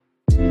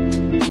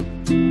What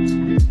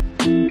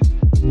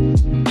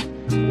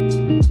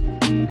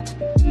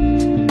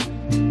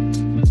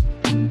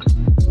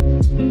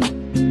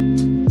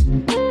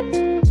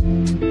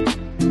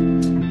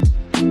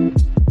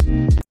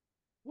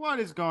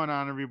is going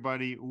on,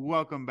 everybody?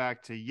 Welcome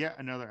back to yet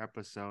another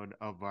episode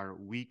of our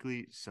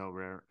weekly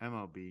Sorare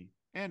MLB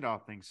and all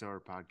things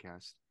Sorare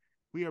podcast.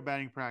 We are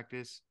batting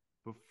practice.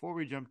 Before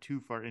we jump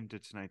too far into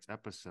tonight's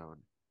episode,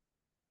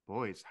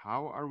 boys,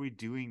 how are we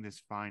doing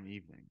this fine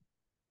evening?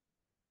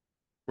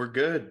 We're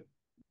good.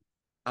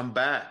 I'm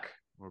back.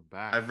 We're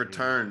back. I've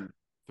returned.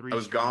 I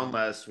was gone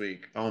last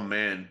week. Oh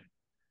man.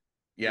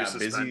 Yeah,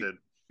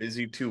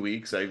 busy 2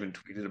 weeks. I even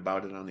tweeted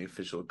about it on the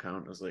official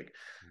account. I was like,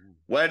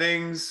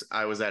 weddings.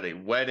 I was at a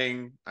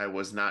wedding. I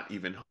was not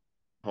even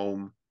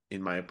home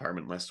in my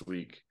apartment last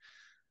week.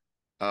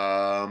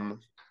 But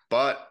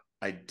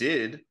I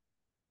did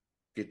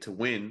get to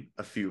win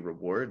a few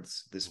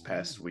rewards this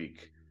past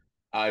week.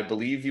 I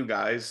believe you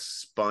guys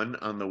spun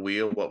on the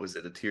wheel. What was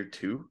it? A tier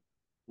 2?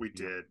 We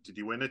did. Did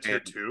you win a tier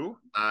 2?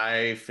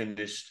 I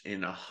finished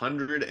in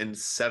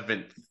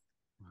 107th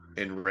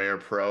in Rare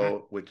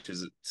Pro, which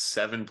is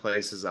 7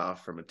 places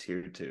off from a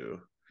tier 2.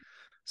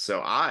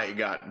 So I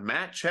got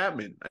Matt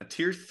Chapman, a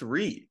tier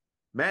 3.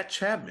 Matt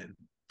Chapman,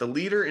 the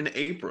leader in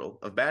April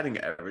of batting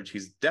average.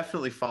 He's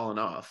definitely fallen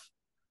off.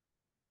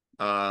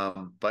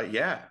 But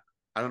yeah,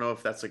 I don't know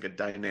if that's like a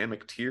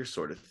dynamic tier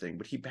sort of thing,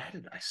 but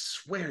I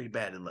swear he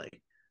batted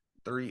like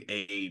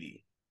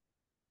 380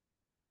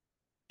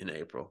 in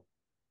April.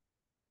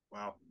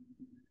 Wow.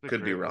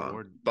 Could be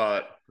wrong,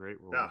 but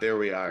there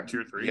we are.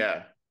 Tier 3.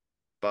 Yeah.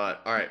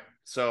 But all right.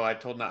 So I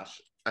told Nash,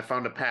 I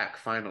found a pack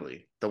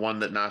finally, the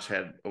one that Nash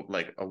had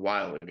like a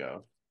while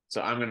ago.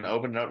 So I'm going to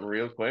open it up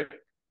real quick.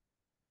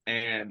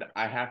 And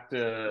I have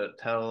to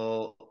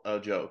tell a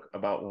joke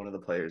about one of the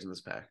players in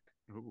this pack.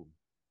 Ooh.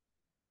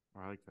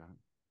 I like that.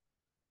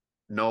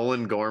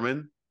 Nolan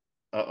Gorman.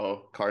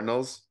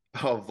 Cardinals.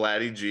 Oh,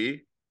 Vladdy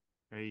G.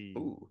 Hey.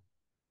 Ooh.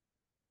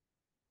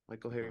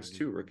 Michael Harris,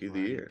 too, Rookie of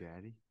the Year.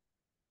 Daddy.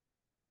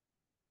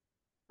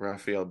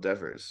 Rafael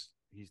Devers.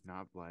 He's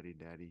not Vladdy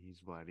Daddy.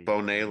 He's Vladdy.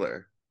 Bo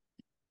Naylor.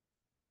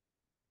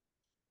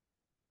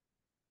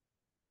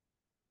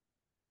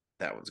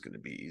 That one's going to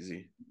be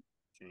easy.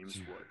 James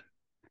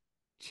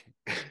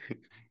Wood.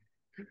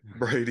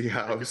 Brady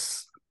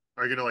House.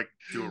 Are you going to like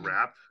do a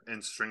rap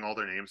and string all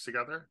their names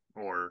together?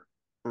 Or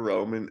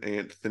Roman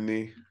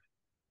Anthony,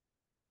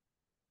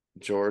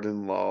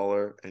 Jordan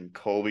Lawler, and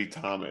Colby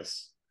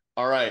Thomas.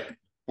 All right.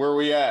 Where are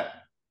we at?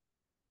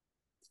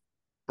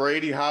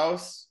 Brady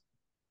House.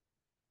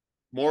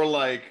 More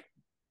like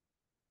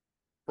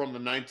from the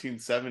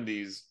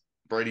 1970s,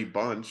 Brady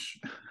Bunch.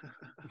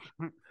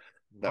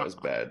 That was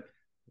bad.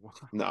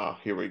 No,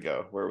 here we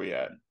go. Where are we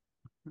at?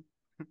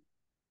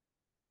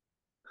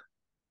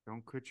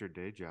 Don't quit your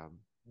day job.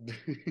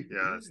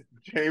 Yeah.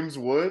 James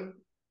Wood?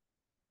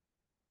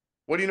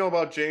 What do you know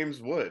about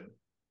James Wood?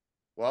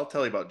 Well, I'll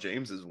tell you about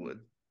James's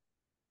Wood.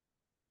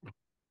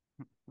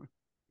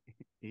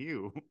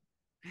 Ew.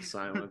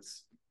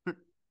 Silence.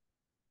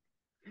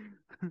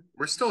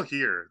 We're still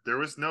here.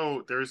 We're just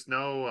going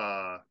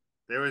to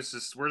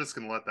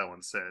let that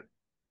one sit.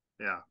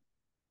 Yeah.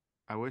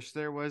 I wish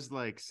there was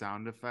like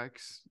sound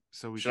effects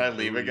so we Should I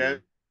leave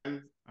again?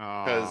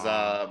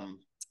 Because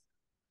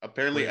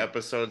apparently Wait.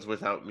 episodes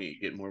without me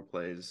get more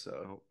plays.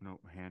 So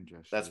no hand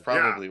gesture. That's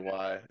probably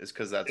why. It's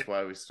because that's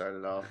why we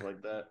started off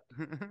like that.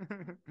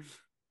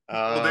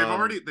 Well,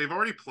 they've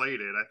already played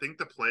it. I think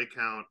the play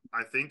count.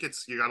 I think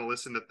it's you got to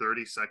listen to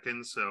 30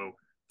 seconds. So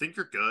I think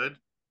you're good.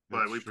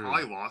 But we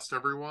probably lost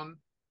everyone.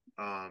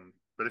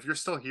 But if you're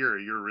still here,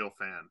 you're a real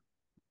fan.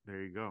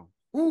 There you go.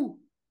 Woo.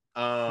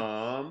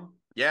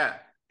 Yeah.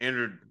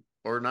 Andrew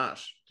or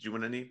Nash, did you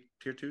win any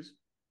tier 2s?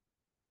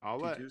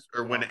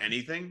 Win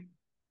anything?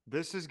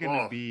 This is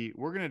going to be,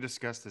 we're going to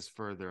discuss this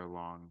further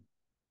along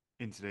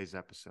in today's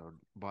episode,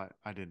 but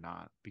I did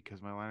not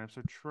because my lineups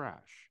are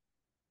trash.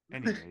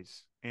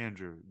 Anyways,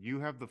 Andrew, you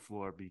have the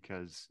floor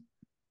because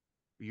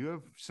you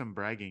have some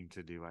bragging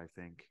to do, I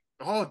think.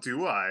 Oh,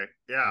 do I?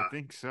 Yeah. I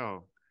think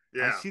so.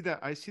 Yeah.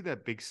 I see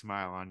that big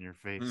smile on your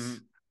face.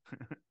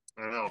 Mm-hmm.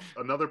 I don't know.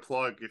 Another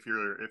plug if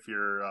you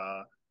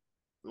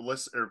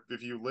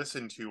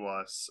listen to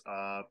us,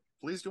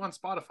 please do on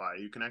Spotify.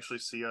 You can actually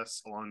see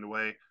us along the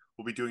way.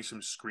 We'll be doing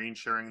some screen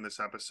sharing this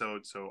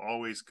episode, so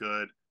always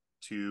good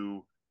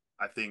to,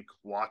 I think,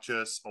 watch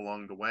us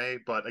along the way.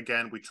 But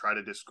again, we try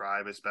to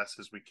describe as best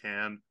as we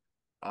can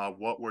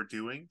what we're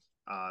doing.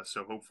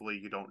 So hopefully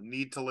you don't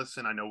need to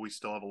listen. I know we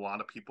still have a lot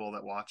of people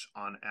that watch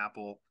on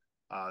Apple.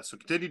 So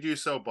continue to do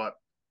so, but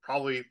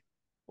probably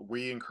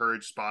we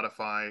encourage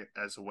Spotify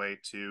as a way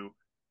to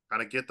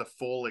kind of get the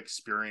full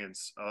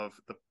experience of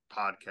the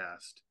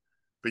podcast.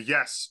 But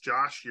yes,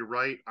 Josh, you're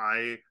right.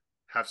 I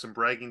have some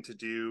bragging to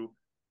do.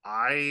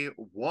 I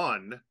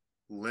won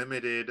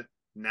limited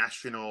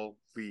National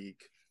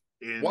League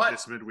in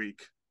this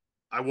midweek.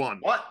 I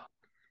won. What?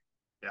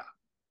 Yeah.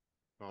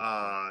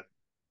 Oh.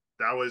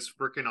 That was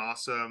freaking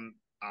awesome.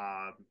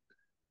 I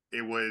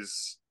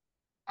was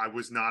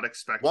not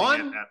expecting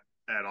it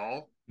at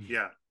all.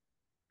 Yeah,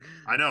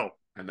 I know.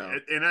 I know.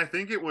 And I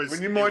think it was. We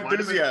need more it might have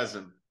been-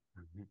 enthusiasm.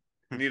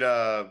 We need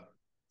a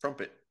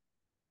trumpet.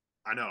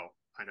 I know.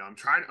 I'm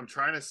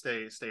trying to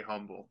stay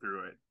humble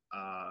through it.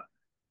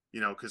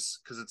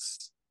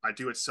 Because I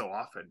do it so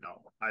often.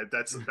 No,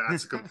 that's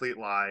a complete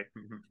lie.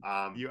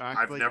 You act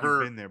I've like never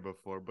you've been there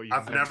before, but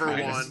I've never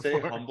Trying won. to stay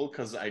humble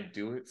because I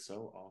do it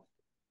so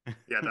often.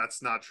 Yeah,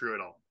 that's not true at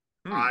all.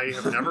 Hmm. I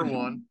have never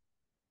won,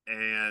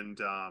 and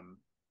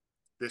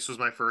this was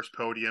my first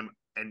podium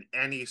in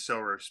any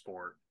Sorare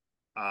sport.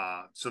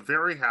 So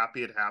very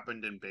happy it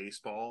happened in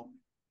baseball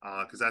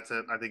because that's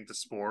I think the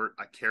sport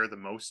I care the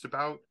most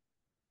about.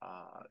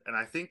 And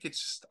I think it's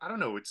just I don't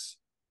know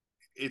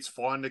it's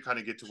fun to kind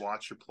of get to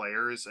watch your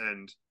players,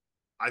 and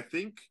I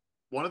think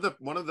one of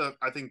the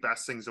I think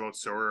best things about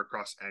Sorare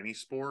across any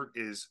sport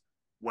is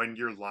when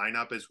your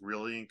lineup is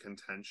really in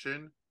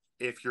contention.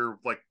 If you're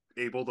like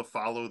able to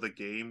follow the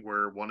game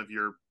where one of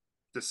your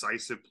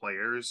decisive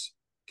players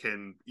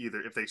can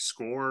either if they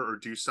score or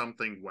do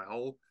something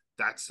well,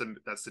 that's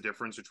the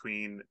difference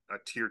between a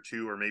tier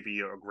 2 or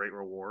maybe a great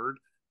reward.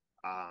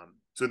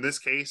 So in this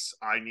case,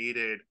 I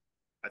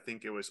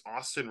think it was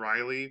Austin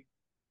Riley,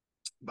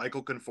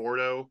 Michael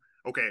Conforto.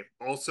 Okay,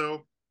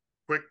 also,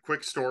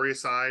 quick story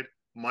aside,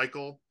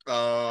 Michael,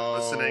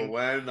 listening.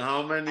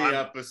 How many I'm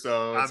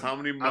episodes, I'm how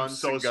many I'm months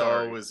so ago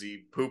sorry. was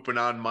he pooping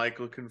on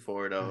Michael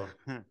Conforto?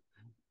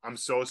 I'm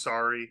so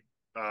sorry.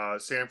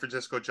 San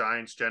Francisco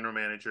Giants general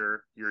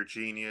manager, you're a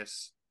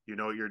genius. You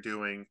know what you're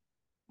doing.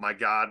 My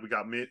God,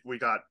 we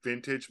got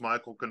vintage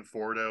Michael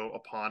Conforto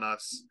upon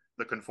us.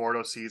 The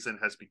Conforto season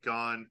has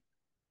begun.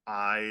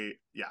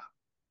 Yeah.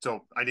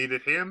 So I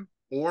needed him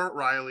or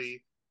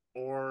Riley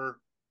or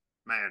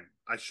man.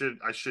 I should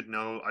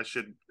know. I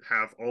should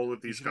have all of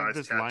You these should have guys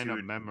this lineup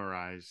tattooed.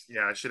 memorized.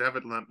 Yeah, I should have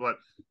it. But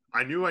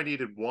I knew I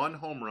needed one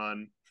home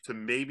run to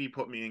maybe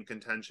put me in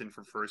contention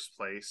for first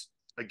place.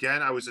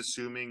 Again, I was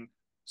assuming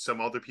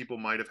some other people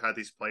might have had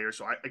these players.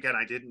 So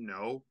I didn't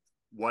know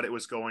what it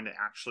was going to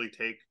actually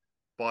take.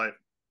 But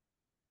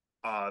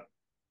uh,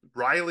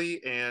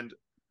 Riley and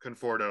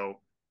Conforto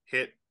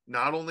hit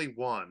not only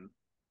one,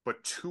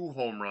 but two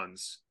home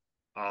runs.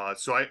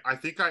 So I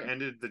think I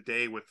ended the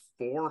day with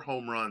four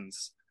home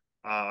runs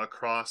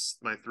across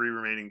my three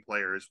remaining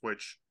players,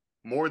 which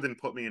more than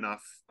put me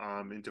enough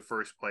into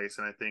first place.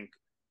 And I think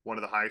one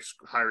of the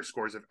higher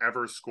scores I've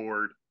ever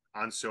scored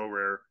on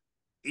Sorare.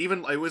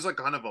 Even it was like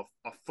kind of a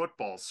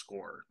football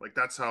score. Like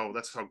that's how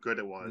good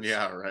it was.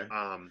 Yeah, right.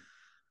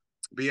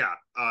 But yeah,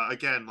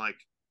 again, like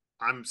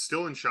I'm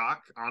still in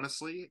shock,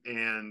 honestly.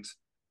 And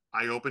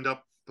I opened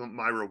up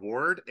my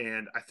reward,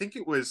 and I think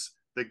it was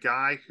the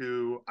guy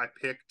who I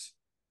picked.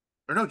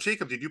 Or no,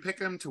 Jacob, did you pick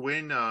him to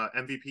win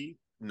MVP?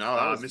 No,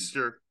 that was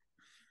Mister.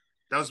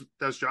 That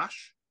was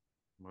Josh.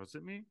 Was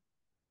it me?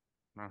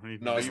 I don't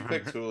even no. You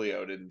picked remember.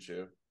 Julio, didn't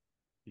you?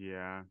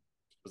 Yeah.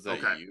 Was that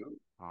Okay, you?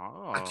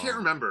 Oh. I can't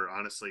remember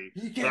honestly.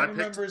 He But I can't picked.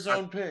 remember his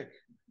own pick.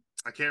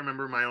 I can't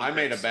remember my own. I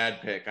made a picks.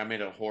 bad pick. I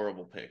made a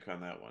horrible pick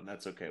on that one.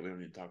 That's okay. We don't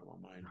need to talk about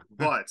mine.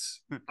 But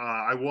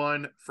I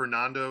won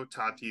Fernando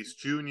Tatis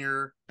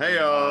Jr.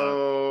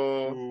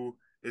 Heyo. Who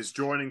is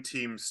joining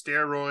Team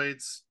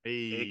Steroids,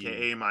 Hey.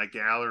 aka my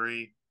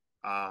gallery.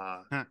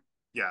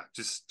 Yeah,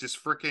 just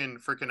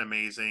freaking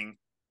amazing.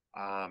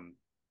 Um,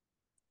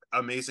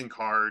 amazing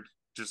card.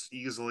 Just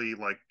easily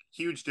like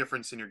huge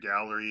difference in your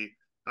gallery.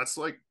 That's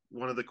like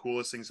one of the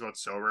coolest things about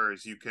Sorare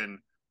is you can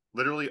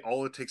literally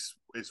all it takes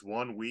is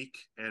 1 week,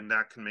 and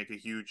that can make a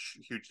huge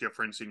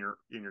difference in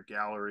your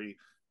gallery.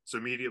 So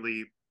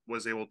immediately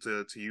was able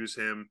to use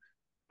him.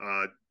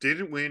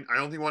 Didn't win. I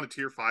only won a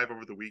tier 5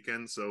 over the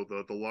weekend, so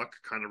the luck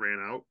kind of ran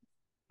out.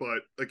 But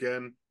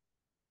again,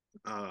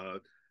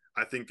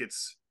 I think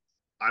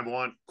I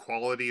want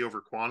quality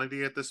over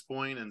quantity at this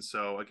point, and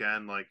so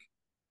again, like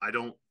I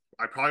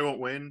probably won't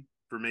win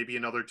for maybe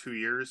another 2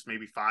 years,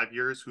 maybe 5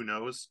 years, who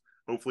knows?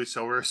 Hopefully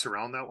Solar's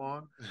around that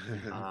long.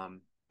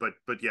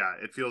 But yeah,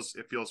 it feels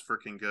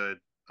freaking good.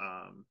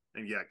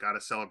 And yeah, gotta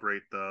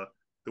celebrate the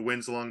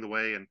wins along the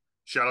way, and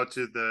shout out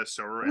to the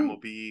Sorare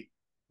MLB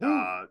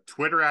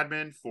Twitter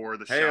admin for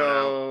the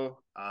shout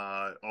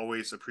out.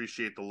 Always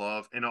appreciate the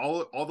love and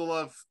all the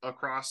love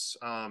across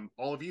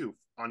all of you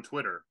on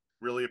Twitter.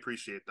 Really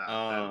appreciate that.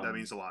 That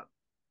means a lot.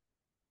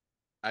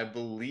 I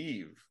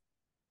believe,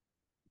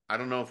 I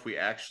don't know if we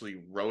actually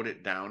wrote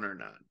it down or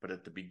not, but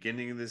at the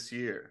beginning of this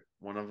year,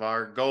 one of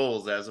our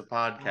goals as a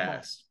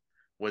podcast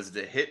was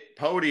to hit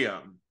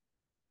podium.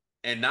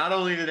 And not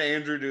only did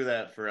Andrew do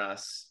that for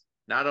us,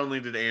 not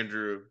only did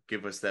Andrew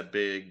give us that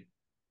big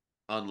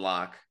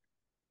unlock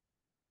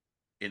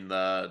in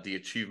the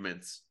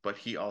achievements, but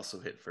he also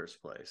hit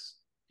first place.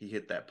 He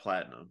hit that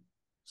platinum.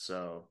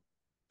 So,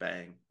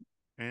 bang.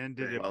 And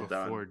did it well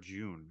before done.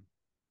 June.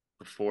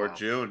 Before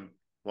June.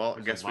 Well,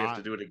 There's I guess we have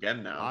to do it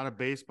again now. A lot of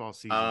baseball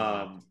season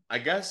left. I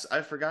guess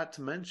I forgot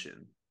to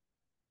mention,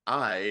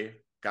 I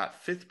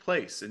got 5th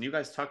place, and you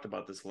guys talked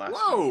about this last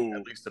week,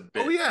 at least a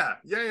bit. Oh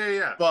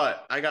yeah.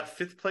 But I got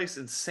 5th place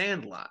in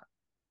Sandlot.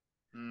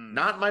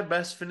 Not my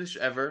best finish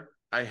ever,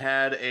 I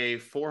had a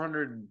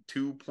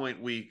 402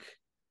 point week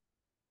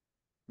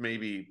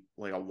maybe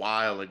like a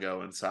while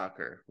ago in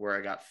soccer where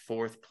I got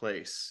fourth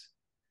place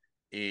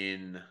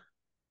in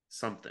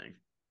something.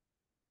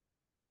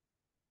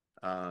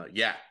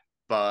 Yeah,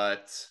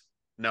 but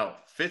no,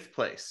 fifth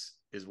place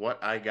is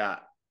what I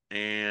got.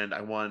 And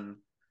I won,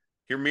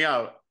 hear me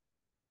out,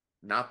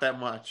 not that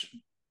much.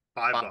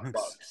 $5.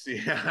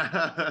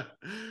 Yeah.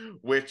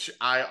 Which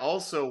I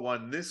also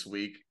won this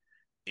week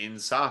in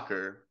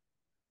soccer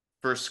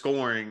for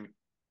scoring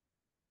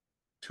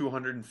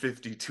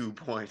 252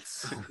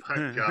 points. Oh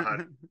my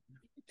God.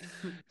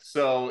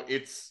 So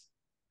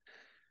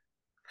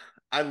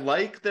I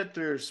like that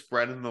they're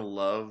spreading the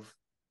love,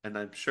 and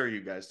I'm sure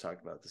you guys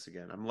talk about this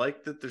again. I'm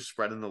like that they're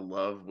spreading the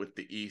love with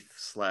the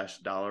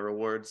ETH/dollar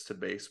awards to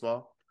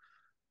baseball.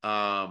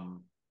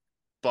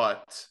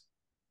 But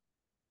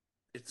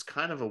it's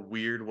kind of a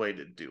weird way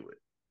to do it.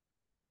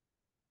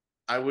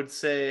 I would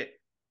say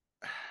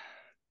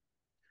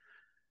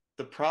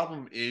the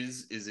problem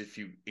is if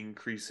you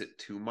increase it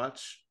too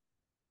much,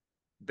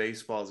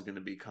 baseball is going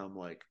to become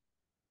like,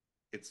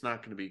 it's not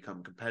going to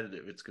become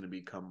competitive. It's going to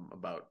become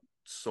about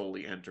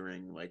solely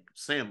entering like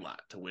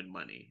Sandlot to win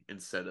money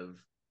instead of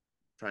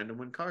trying to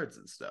win cards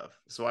and stuff.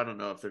 So I don't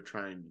know if they're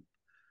trying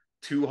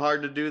too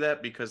hard to do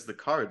that because the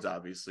cards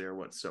obviously are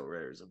what So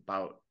Rare is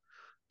about.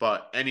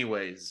 But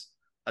anyways,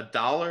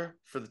 $1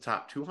 for the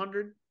top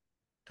 200,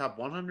 top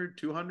 100,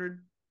 200.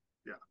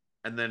 Yeah.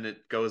 And then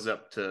it goes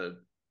up to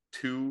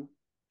 2.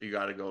 You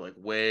got to go like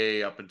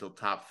way up until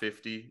top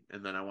 50.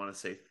 And then I want to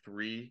say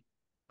 3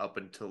 up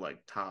until like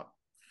top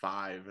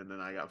 5. And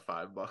then I got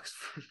 $5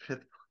 for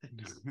fifth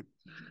place.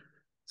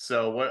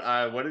 So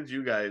what did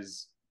you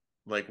guys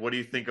like? What do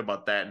you think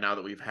about that now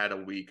that we've had a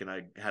week and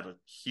I had a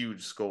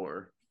huge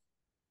score?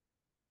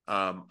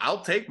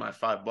 I'll take my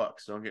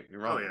 $5. Don't get me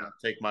wrong. Oh, yeah. I'll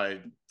take my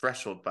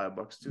threshold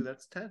 $5 too.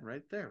 That's 10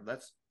 right there.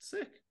 That's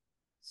sick.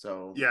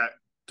 So Yeah.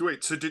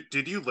 Wait, so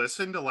did you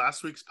listen to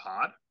last week's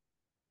pod?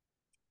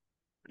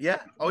 yeah.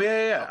 Oh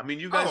yeah. I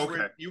mean,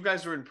 okay. you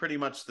guys were in pretty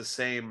much the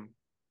same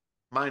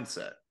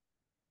mindset.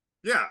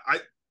 Yeah.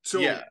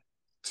 Yeah.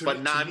 But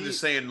to now I'm me, just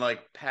saying,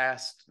 like,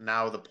 past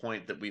now the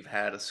point that we've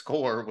had a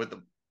score with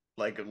a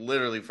like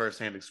literally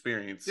firsthand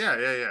experience.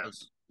 Yeah.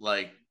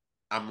 Like,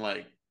 I'm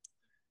like,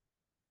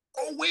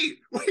 Oh wait.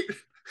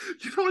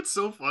 You know what's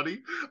so funny?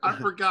 I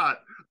forgot.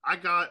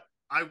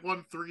 I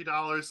won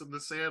 $3 in the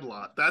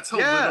Sandlot. That's how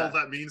yeah, little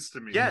that means to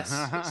me. yes.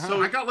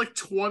 So I got like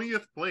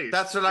 20th place.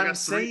 that's what I I'm got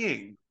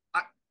saying.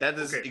 I, That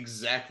is okay.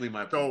 exactly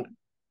my So point.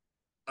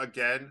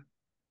 again,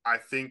 I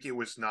think it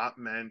was not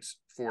meant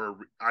for.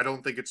 I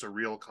don't think it's a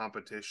real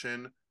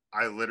competition.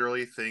 I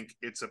literally think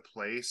it's a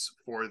place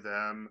for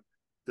them.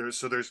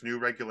 There's new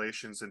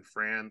regulations in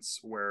France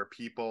where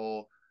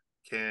people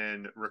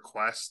can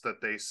request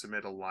that they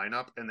submit a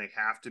lineup and they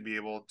have to be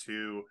able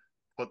to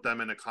put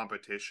them in a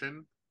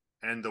competition.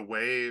 And the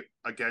way,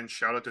 again,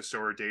 shout out to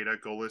Sorare Data,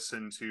 go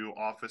listen to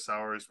Office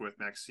Hours with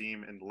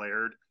Maxime and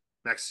Laird.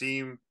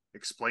 Maxime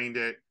explained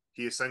it.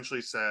 He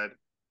essentially said,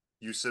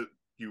 you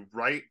you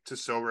write to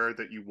Sorare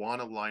that you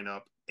want a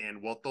lineup,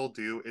 and what they'll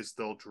do is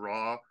they'll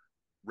draw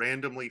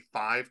randomly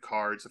 5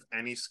 cards of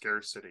any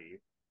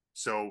scarcity.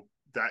 So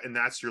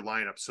that's your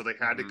lineup. So they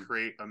had to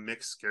create a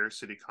mixed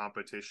scarcity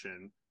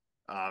competition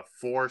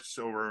for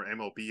Sorare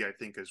MLB, I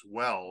think, as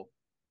well.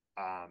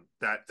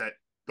 That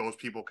those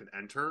people can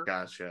enter.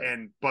 Gotcha.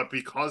 But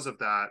because of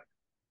that,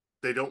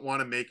 they don't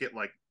want to make it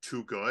like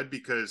too good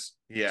because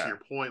to your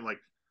point, like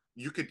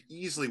you could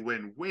easily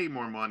win way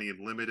more money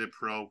in limited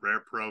pro,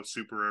 rare pro,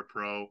 super rare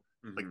pro.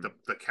 Like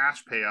the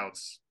cash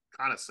payouts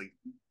honestly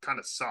kind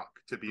of suck,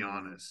 to be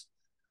honest.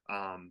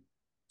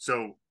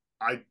 So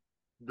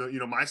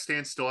my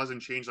stance still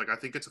hasn't changed. Like I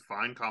think it's a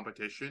fine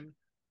competition,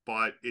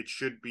 but it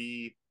should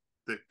be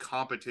the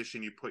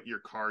competition you put your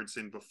cards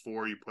in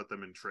before you put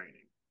them in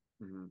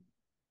training.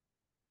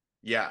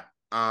 Yeah.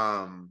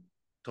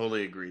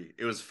 Totally agree.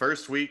 It was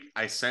first week.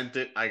 I sent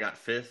it. I got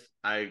 5th.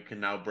 I can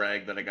now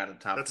brag that I got a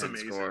top That's 10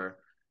 amazing. score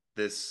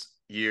this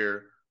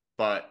year,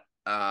 but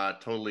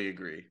totally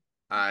agree.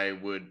 I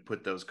would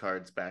put those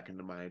cards back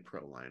into my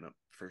pro lineup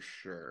for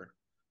sure.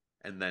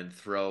 And then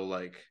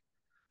throw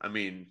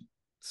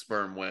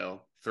sperm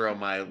whale, throw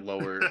my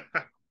lower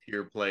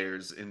tier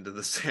players into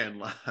the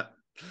Sandlot.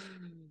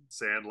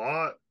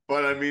 Sandlot.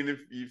 But I mean,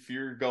 if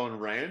you're going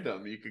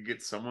random, you could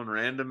get someone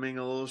randoming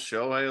a little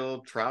Shohei, a little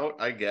Trout,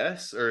 I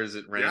guess. Or is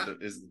it random?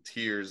 Yeah. Is the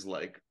tiers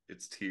like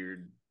it's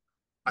tiered?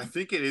 I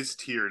think it is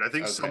tiered. I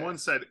think someone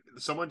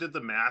did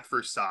the math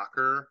for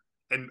soccer,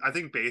 and I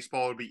think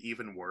baseball would be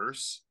even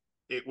worse.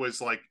 It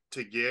was like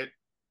to get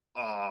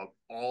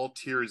all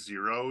tier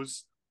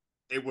zeros,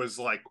 it was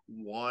like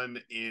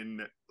 1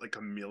 in like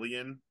a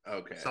million.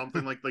 Okay.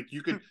 Something like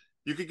you could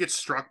get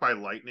struck by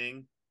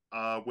lightning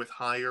with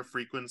higher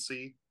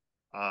frequency.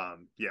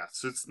 Yeah,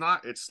 so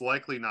it's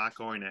likely not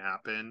going to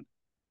happen.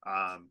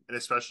 And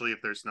especially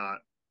if there's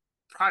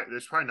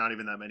probably not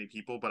even that many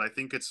people, but I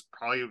think it's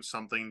probably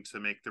something to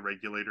make the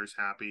regulators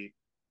happy.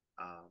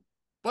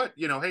 But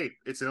hey,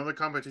 it's another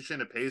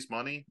competition. It pays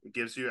money. It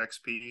gives you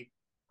XP.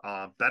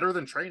 Better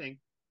than training.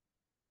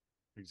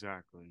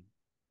 Exactly.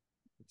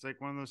 It's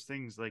like one of those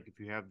things. Like if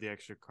you have the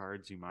extra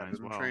cards, you might Better as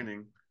than well.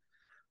 training.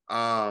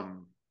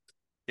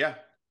 Yeah,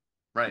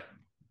 right.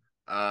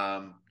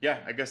 Yeah,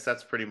 I guess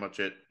that's pretty much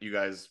it. You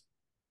guys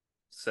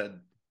said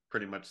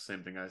pretty much the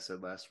same thing I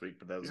said last week,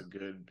 but that was a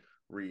good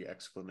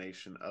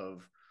re-explanation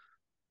of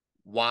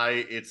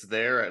why it's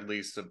there, at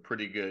least a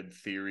pretty good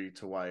theory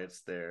to why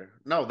it's there.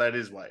 No, that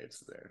is why it's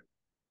there.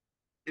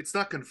 It's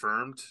not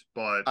confirmed,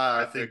 but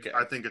I think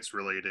it's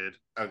related.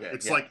 Okay.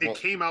 It's like it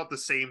came out the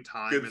same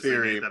time as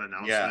theory. they made that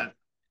announcement. Yeah.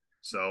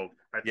 So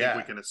I think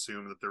we can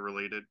assume that they're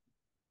related.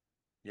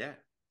 Yeah.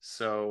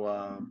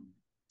 So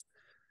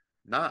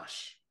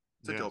Nosh.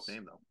 It's a dope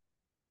name though.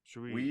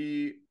 Should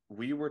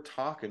we were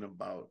talking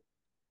about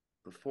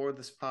before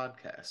this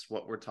podcast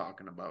what we're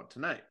talking about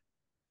tonight,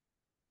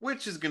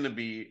 which is going to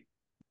be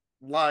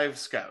live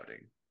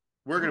scouting.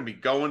 We're going to be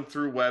going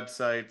through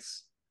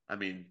websites. I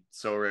mean,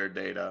 Sorare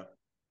data,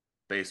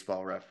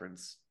 Baseball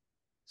Reference,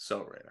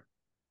 Sorare.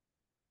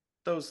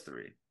 Those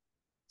three.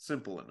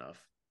 Simple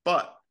enough.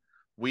 But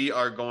we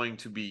are going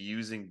to be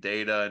using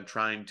data and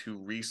trying to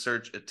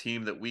research a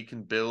team that we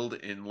can build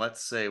in,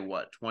 let's say,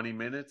 20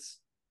 minutes?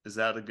 Is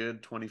that a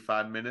good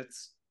 25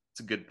 minutes?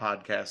 It's a good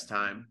podcast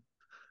time.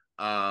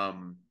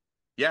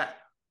 Yeah.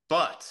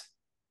 But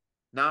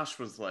Nosh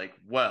was like,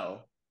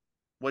 well,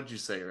 what'd you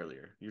say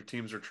earlier? Your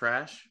teams are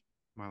trash?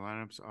 My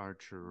lineups are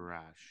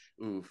trash.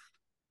 Oof.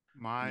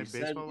 My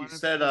baseball lineups. You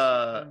said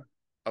a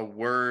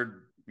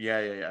word.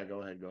 Yeah.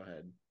 Go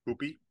ahead.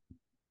 Poopy.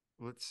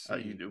 Let's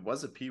see. It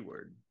was a P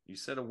word. You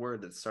said a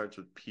word that starts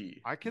with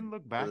P. I can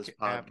look back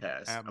at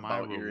my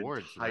about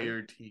rewards, your entire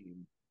right?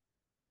 team.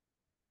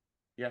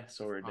 Yeah,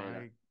 Sorare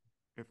data.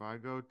 If I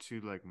go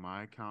to like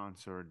my account on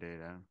Sorare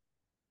data,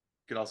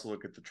 you could also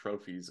look at the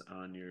trophies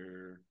on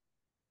your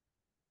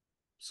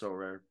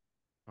Sorare.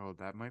 Oh,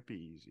 that might be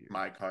easier.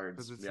 My cards.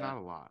 Because it's not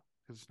a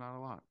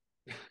lot.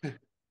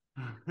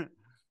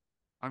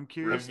 I'm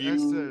curious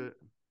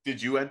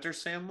Did you enter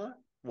Sandlot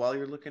while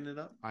you're looking it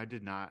up? I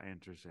did not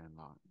enter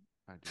Sandlot.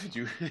 Did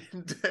you?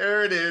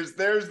 There it is.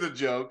 There's the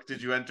joke.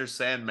 Did you enter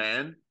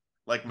Sandman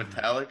like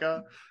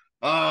Metallica?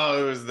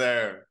 Oh, it was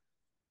there.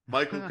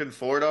 Michael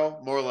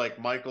Conforto, more like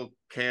Michael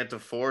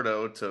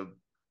Cantafordo to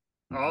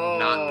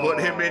not put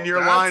him in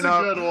your lineup. That's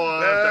a good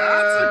one.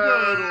 That's a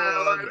good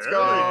one. Let's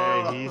go.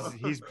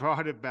 Hey, he's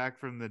brought it back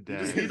from the dead.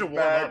 You just need to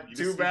warm up.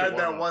 Too bad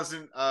that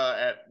wasn't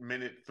at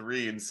minute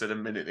 3 instead of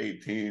minute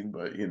 18,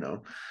 but you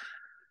know.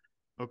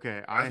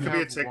 Okay, I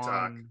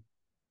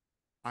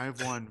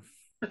have won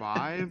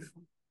 5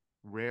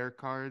 rare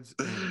cards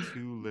and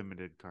 2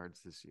 limited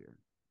cards this year.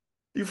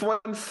 You've won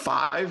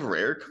 5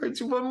 rare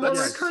cards? You won more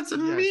rare cards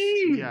than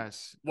me.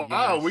 Yes.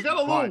 Wow, we got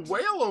a little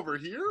whale over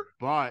here.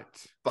 But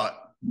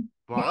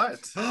Can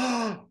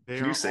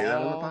you say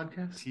that on the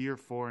podcast? Tier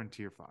 4 and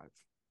Tier 5.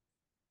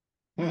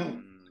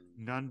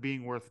 None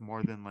being worth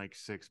more than like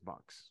 $6.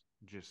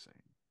 Just saying.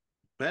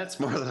 That's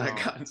more than I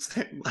got in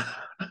state.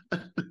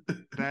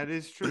 That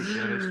is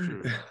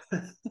true.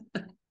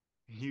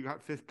 You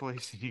got 5th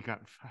place and you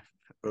got 5.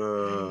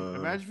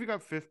 Imagine if you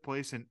got 5th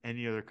place in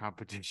any other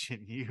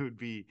competition, you'd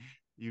be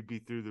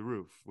through the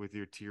roof with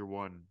your Tier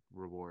 1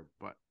 reward.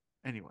 But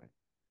anyway,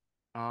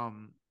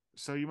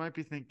 so you might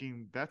be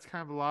thinking that's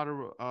kind of a lot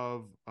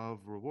of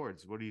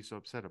rewards. What are you so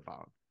upset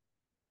about?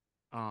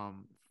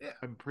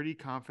 I'm pretty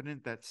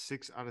confident that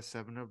 6 out of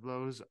 7 of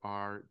those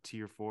are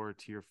Tier 4 or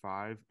Tier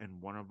 5,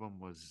 and one of them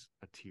was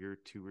a Tier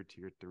 2 or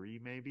Tier 3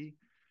 maybe.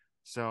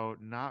 So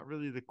not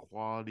really the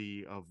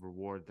quality of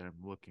reward that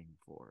I'm looking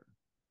for.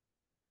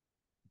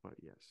 But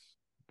yes,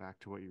 back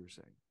to what you were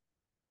saying.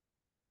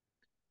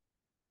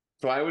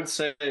 So I would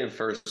say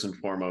first and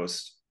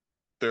foremost,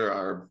 there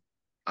are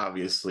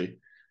obviously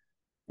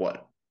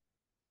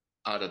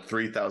out of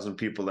 3,000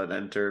 people that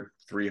enter,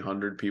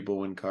 300 people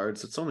win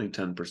cards. It's only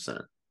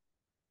 10%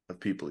 of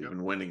people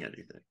even winning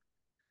anything.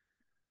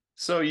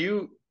 So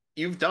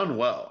you've done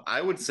well.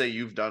 I would say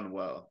you've done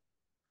well.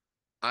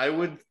 I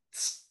would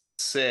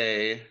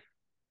say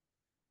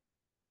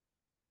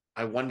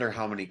I wonder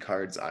how many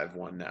cards I've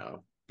won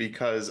now,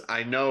 because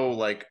I know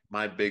like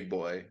my big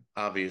boy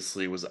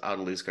obviously was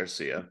Adolis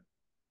Garcia,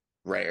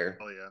 rare.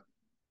 Oh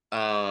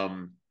yeah.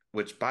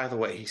 Which by the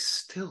way, he's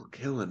still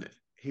killing it.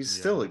 He's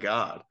still a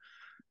god.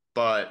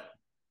 But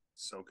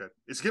so good.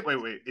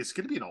 Wait. It's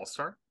gonna be an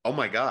all-star? Oh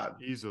my god.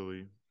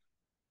 Easily.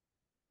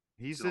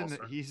 He's in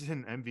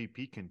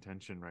MVP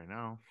contention right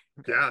now.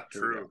 Yeah,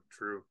 true.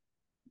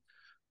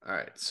 All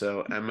right,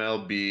 so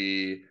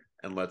MLB,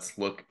 and let's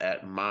look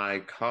at my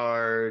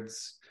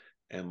cards,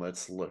 and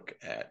let's look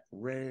at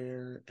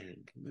rare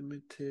and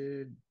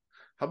limited.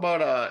 How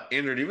about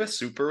Andrew? Do you have a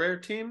super rare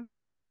team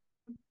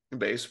in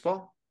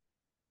baseball?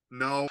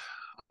 No,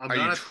 Are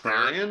you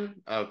trying?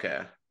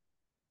 Okay.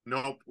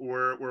 Nope.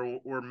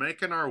 We're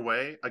making our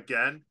way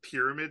again.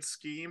 Pyramid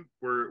scheme.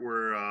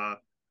 We're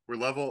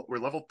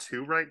level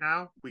 2 right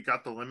now. We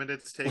got the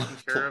limiteds taken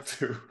care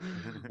of.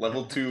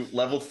 Level 2,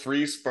 level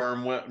 3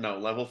 sperm whale. No,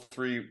 level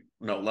 3.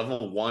 No,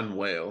 level 1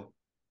 whale.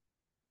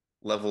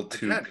 Level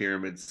 2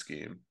 pyramid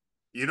scheme.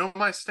 You know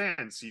my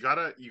stance. You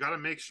gotta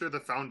make sure the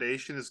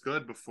foundation is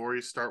good before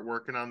you start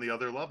working on the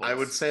other I would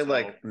levels. say So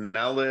like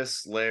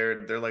Nellis,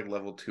 Laird, they're like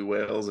level 2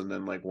 whales, and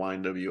then like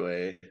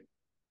YNWA,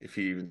 if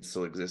he even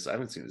still exists. I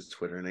haven't seen his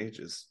Twitter in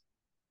ages.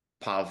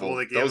 well Pavel,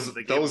 they gave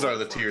him those all are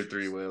the the tier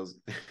 3 flashes. whales.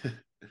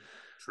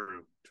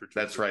 True, true, true,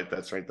 That's true. right.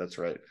 That's right. That's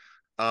right.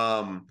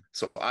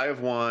 So I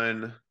have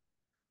one,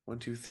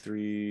 two,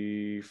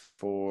 three,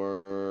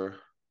 four,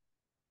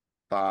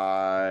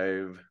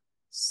 five,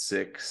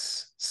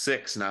 six,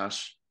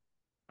 Nash.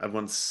 I've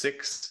won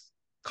 6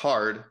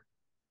 card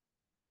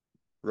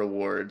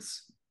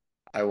rewards.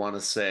 I want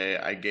to say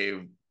I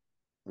gave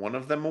one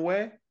of them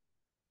away,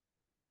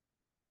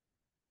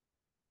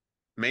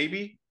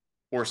 maybe,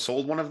 or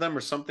sold one of them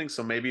or something.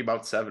 So maybe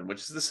about 7, which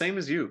is the same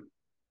as you.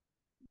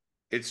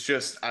 It's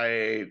just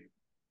I've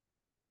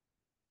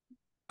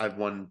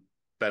won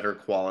better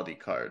quality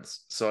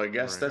cards. So I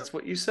guess Right. that's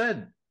what you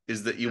said,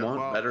 is that you Yep. want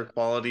Well, better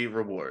quality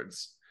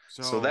rewards.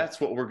 So so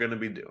that's what we're going to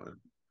be doing.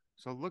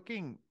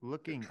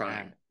 looking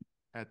Trying.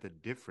 at the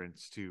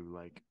difference too,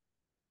 like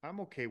I'm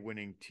okay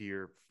winning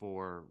tier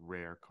 4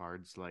 rare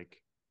cards.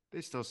 Like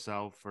they still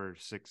sell for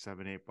 6,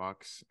 7,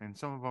 $8, and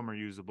some of them are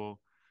usable.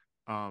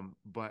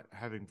 But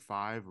having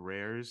 5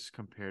 rares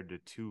compared to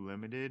 2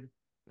 limited,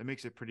 that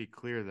makes it pretty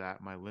clear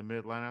that my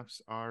limited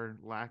lineups are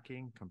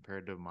lacking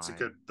compared to my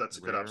That's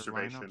a good rare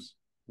observation. lineups.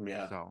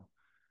 Yeah. So,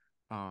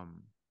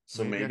 um,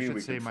 So maybe I maybe should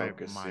we say could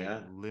focus. my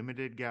Yeah.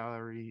 limited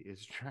gallery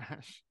is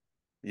trash.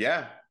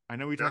 Yeah. I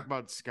know we Yeah. talk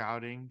about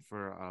scouting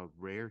for a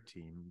rare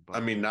team, I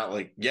but mean, not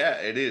like, yeah,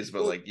 it is, but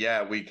Well, like,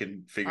 yeah, we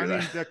can I figure that.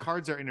 mean the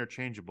cards are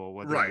interchangeable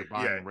whether you're right. Yeah.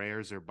 buying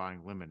rares or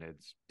buying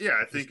limiteds. Yeah.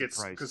 I It's just think the it's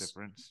price because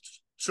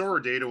difference.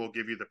 Sorare data will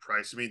give you the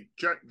price. I mean,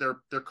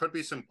 there could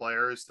be some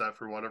players that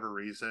for whatever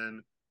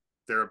reason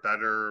they're a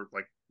better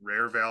like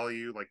rare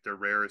value, like their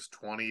rare is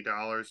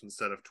 $20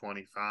 instead of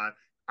 25.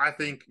 I Right.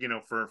 think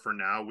for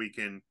now we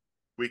can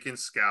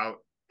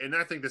scout, and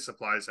I think this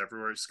applies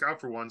everywhere. Scout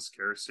for one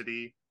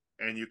scarcity,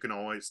 and you can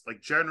always like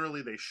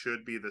generally they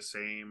should be the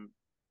same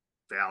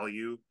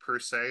value per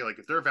se. Like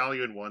if they're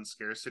value in one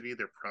scarcity,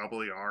 they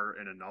probably are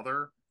in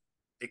another.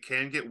 It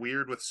can get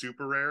weird with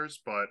super rares,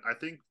 but I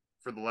think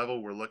for the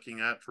level we're looking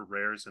at for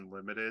rares and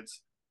limiteds,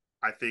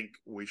 I think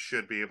we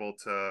should be able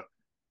to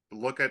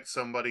look at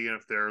somebody, and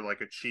if they're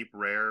like a cheap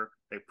rare,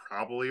 they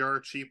probably are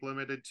a cheap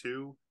limited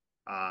too.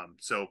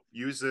 So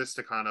use this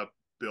to kind of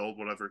build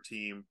whatever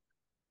team.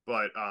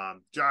 But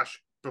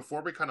Josh,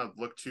 before we kind of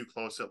look too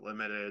close at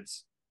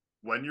limiteds,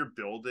 when you're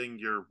building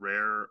your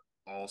rare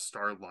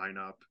all-star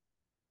lineup,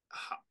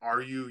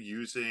 are you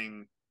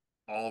using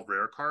all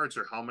rare cards,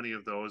 or how many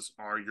of those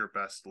are your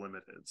best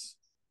limiteds?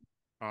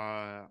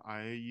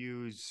 I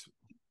use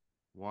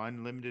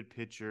one limited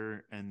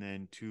pitcher and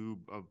then 2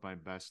 of my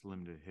best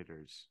limited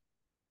hitters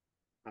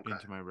Okay.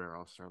 into my rare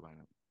all-star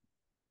lineup.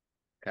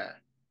 Okay.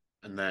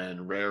 And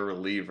then rare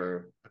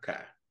reliever. Okay.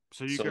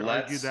 So you So could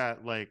argue let's,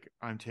 that like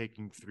I'm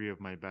taking 3 of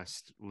my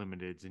best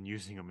limiteds and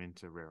using them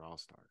into rare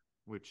all-star,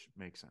 which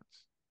makes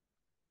sense.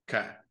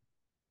 okay.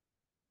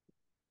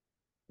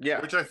 Yeah.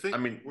 Which I think I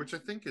mean, which I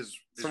think it's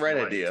the is right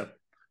right. idea, Right.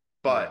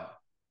 but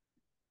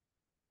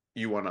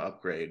you want to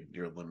upgrade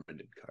your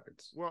limited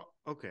cards. Well,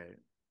 okay.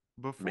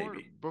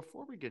 Maybe.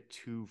 Before we get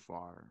too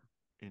far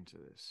into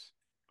this,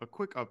 a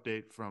quick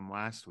update from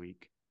last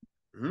week.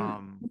 Mm.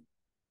 Um,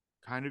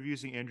 kind of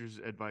using Andrew's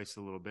advice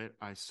a little bit,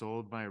 I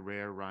sold my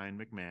rare Ryan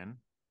McMahon,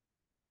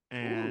 Ooh.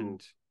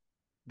 and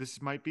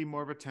this might be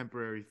more of a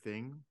temporary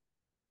thing.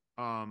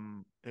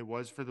 It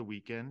was for the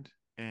weekend,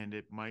 and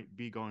it might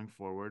be going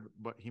forward,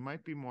 but he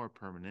might be more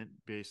permanent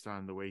based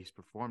on the way he's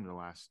performed the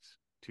last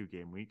 2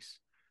 game weeks.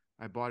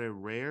 I bought a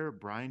rare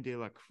Brian De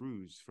La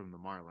Cruz from the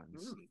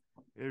Marlins. Mm.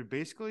 It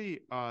basically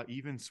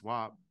even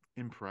swap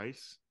in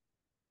price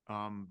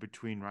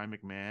between Ryan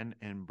McMahon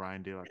and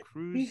Brian De La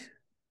Cruz.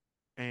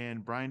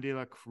 And Brian De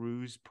La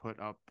Cruz put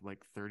up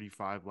like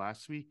 35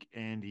 last week,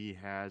 and he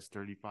has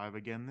 35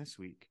 again this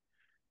week.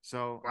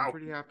 So I'm Wow.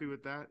 pretty happy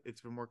with that.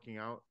 It's been working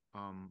out.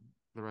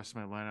 The rest of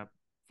my lineup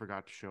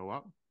forgot to show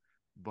up,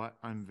 but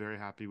I'm very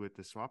happy with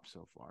the swap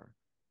so far.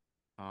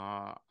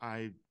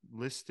 I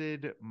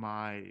listed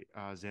my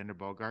Xander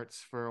Bogarts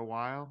for a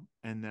while,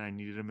 and then I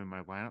needed him in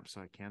my lineup,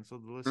 so I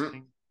canceled the Mm.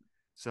 listing.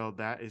 So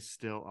that is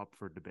still up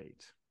for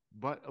debate.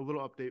 But a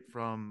little update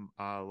from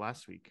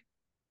last week.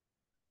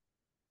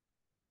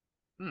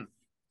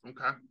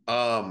 Okay. So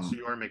Um,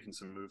 you are making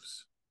some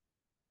moves.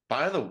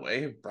 by the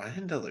way,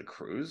 Brian De La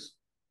Cruz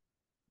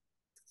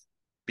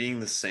being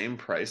the same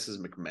price as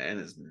McMahon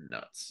is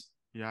nuts.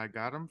 Yeah, I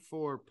got him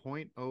for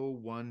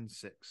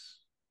 0.016,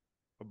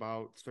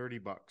 about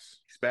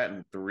 $30. He's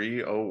batting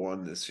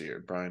 301 this year,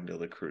 Brian De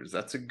La Cruz.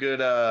 That's a good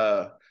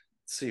let's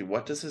see,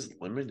 what does his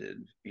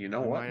limited? You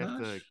know We might what, have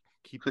to Nash?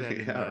 keep that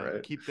in Yeah,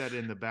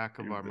 the right. back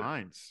of our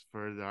minds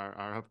for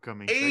our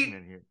upcoming Eight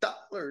segment here.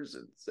 dollars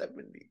and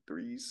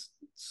 73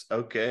 cents.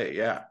 Okay,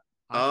 yeah.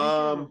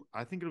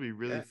 I think it'll be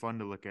really Yeah. fun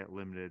to look at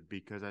limited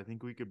because I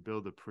think we could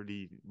build a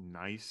pretty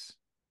nice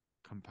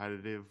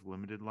competitive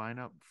limited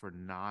lineup for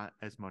not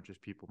as much as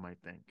people might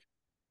think.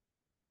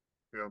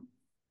 Yeah.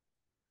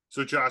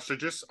 So Josh, I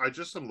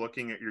just am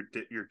looking at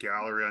your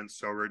gallery on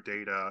Sorare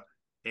data,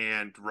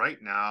 and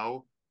right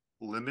now,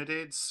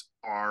 limiteds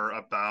are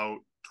about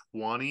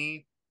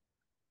 20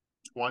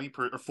 or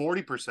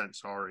 40%,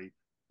 sorry,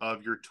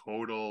 of your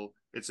total.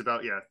 It's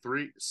about, yeah,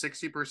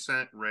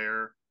 60%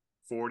 rare,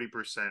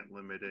 40%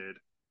 limited.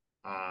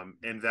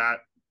 And that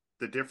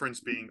the difference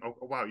being, oh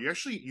wow,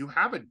 you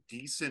have a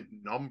decent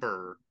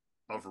number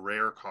of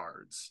rare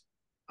cards.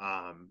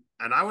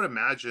 And I would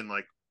imagine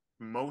like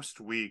most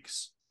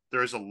weeks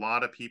there's a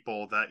lot of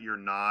people that you're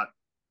not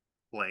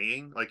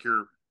playing. Like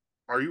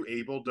are you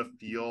able to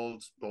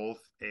field both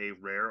a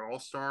rare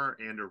all-star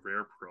and a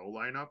rare pro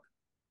lineup?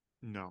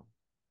 No.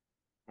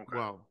 Okay.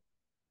 Well,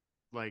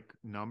 like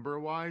number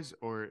wise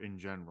or in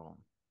general?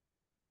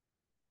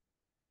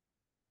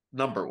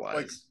 Number Like,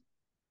 wise.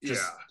 yeah.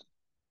 Just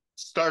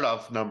start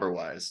off number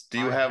wise. Do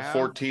you I have have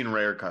 14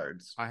 rare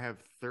cards, I have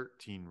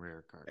 13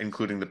 rare cards.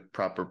 including the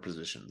proper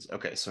positions?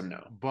 Okay, so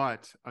no.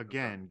 But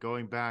again,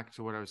 going back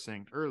to what I was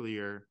saying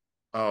earlier,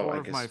 Oh, four I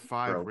of my guess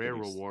 5 pro rare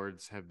base.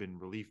 rewards have been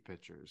relief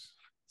pitchers.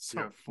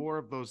 So Yeah. 4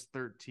 of those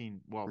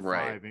 13, well,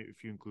 Right. 5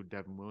 if you include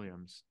Devin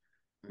Williams,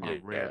 are Yeah.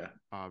 rare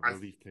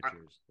relief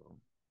pitchers. So.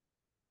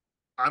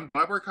 I'm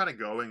glad we're kind of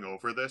going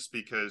over this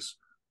because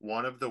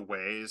one of the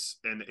ways,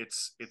 and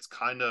it's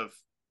kind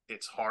of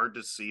it's hard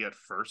to see at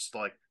first,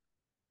 like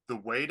the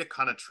way to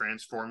kind of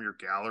transform your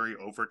gallery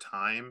over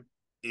time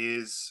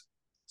is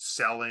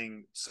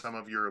selling some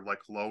of your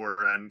like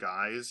lower end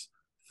guys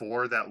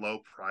for that low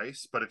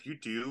price. But if you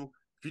do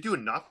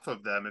enough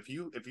of them, if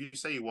you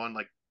say you won,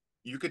 like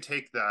you could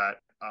take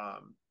that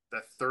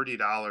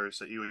 $30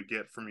 that you would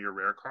get from your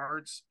rare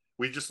cards.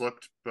 We just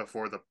looked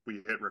before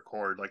we hit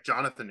record. Like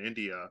Jonathan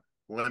India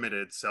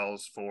limited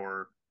sells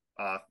for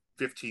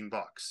 15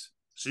 bucks.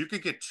 So you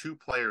could get 2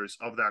 players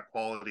of that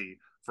quality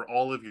for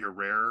all of your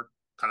rare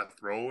kind of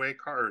throwaway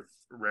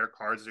rare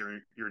cards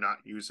that you're not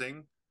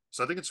using.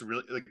 So I think it's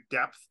really like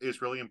depth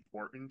is really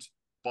important.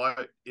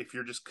 But if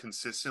you're just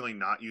consistently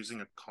not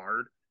using a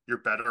card, you're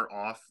better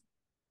off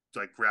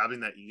like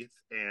grabbing that ETH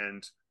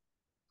and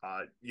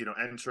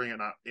entering it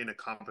in a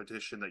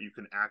competition that you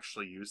can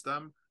actually use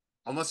them.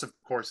 Unless of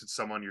course it's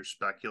someone you're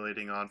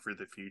speculating on for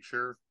the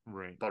future.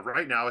 Right. But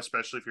right now,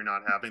 especially if you're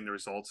not having the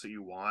results that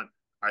you want,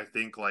 I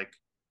think like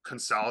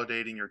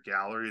consolidating your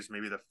gallery is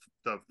maybe the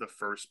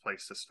first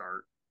place to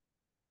start.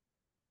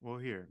 Well,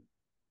 here,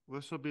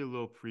 this will be a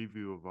little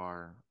preview of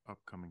our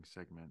upcoming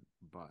segment,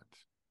 but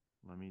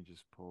let me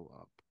just pull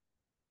up.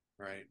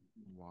 Right.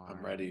 Why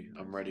I'm ready.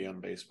 I'm ready on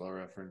Baseball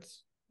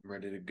Reference. I'm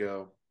ready to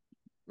go.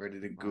 Ready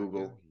to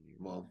Google.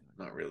 Well,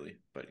 not really,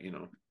 but you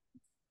know.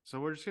 So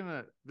we're just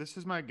gonna. This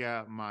is my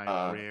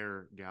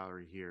rare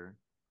gallery here.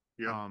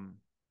 Yeah.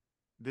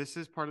 This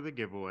is part of the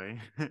giveaway.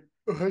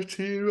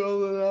 Martin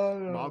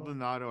Maldonado.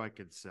 Maldonado, I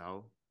could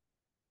sell.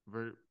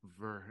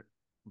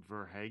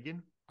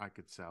 Verhagen, I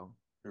could sell.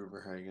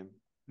 Verhagen.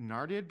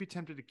 Nardi, I'd be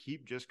tempted to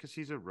keep just because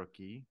he's a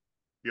rookie.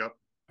 Yep.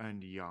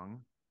 And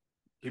young.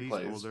 He's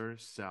plays. Older,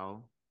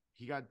 sell.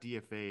 He got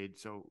DFA'd,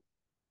 so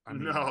I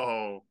mean,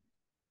 no.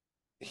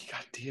 He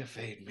got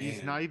DFA'd, man.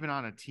 He's not even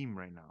on a team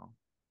right now.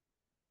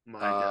 My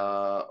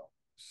God.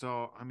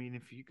 So I mean,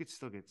 if you could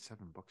still get $7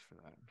 for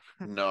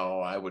that.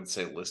 No, I would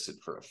say listed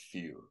for a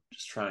few.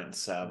 Just try and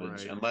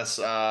salvage. Right. Unless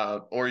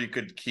or you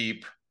could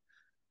keep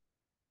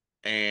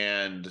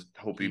and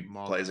hope he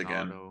plays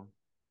again.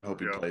 Hope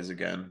he plays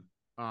again.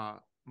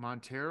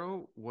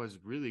 Montero was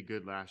really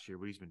good last year,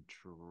 but he's been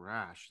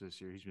trash this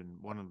year.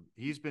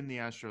 He's been the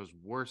Astros'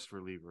 worst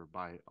reliever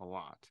by a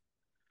lot.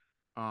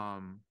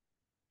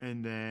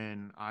 And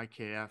then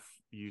IKF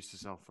used to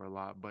sell for a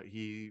lot, but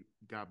he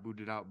got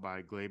booted out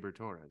by Gleyber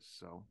Torres.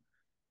 So,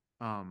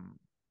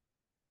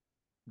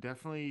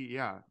 definitely,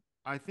 yeah.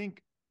 I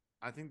think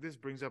this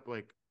brings up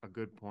like a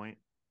good point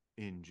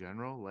in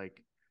general.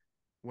 Like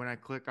when I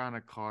click on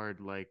a card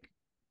like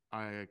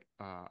Isaiah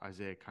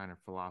Kiner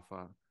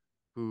Falefa,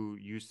 who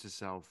used to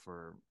sell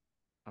for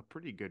a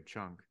pretty good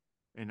chunk,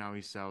 and now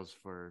he sells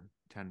for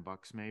 $10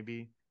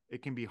 maybe.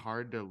 It can be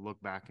hard to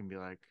look back and be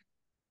like,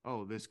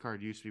 oh, this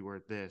card used to be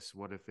worth this.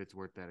 What if it's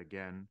worth that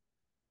again?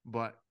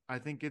 But I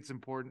think it's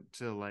important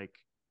to like,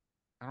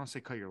 I don't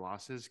say cut your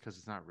losses because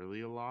it's not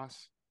really a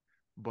loss,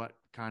 but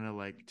kind of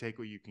like take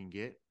what you can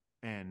get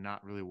and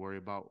not really worry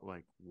about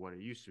like what it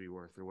used to be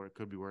worth or what it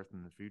could be worth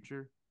in the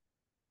future.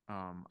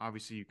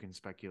 Obviously you can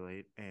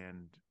speculate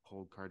and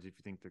hold cards if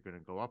you think they're going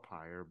to go up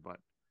higher, but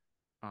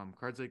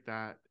cards like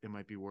that, it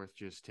might be worth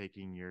just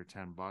taking your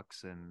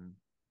 $10 and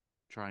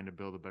trying to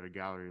build a better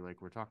gallery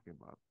like we're talking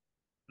about.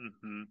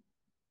 Mm-hmm.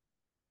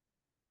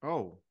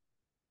 Oh,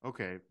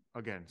 okay.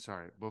 Again,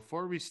 sorry.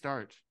 Before we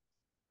start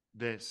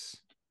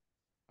this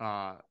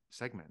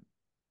segment,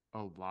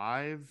 a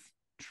live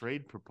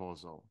trade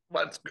proposal.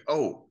 Let's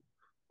go.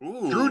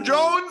 Ooh. Drew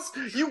Jones?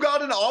 You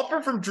got an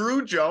offer from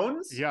Drew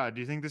Jones? Yeah. Do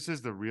you think this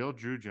is the real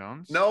Drew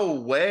Jones? No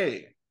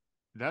way.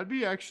 That'd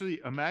be actually,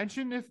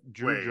 imagine if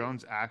Drew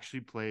Jones actually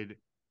played.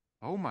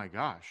 Oh my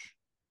gosh.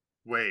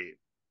 Wait.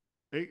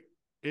 It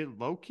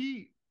low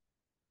key,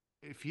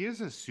 if he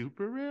is a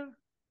super rare,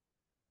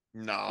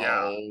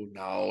 Yeah.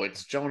 No,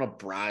 it's Jonah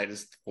Bride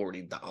is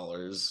 $40.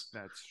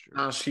 That's true.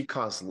 No, she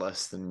costs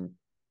less than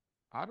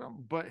I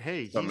don't, but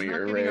hey, some he's of not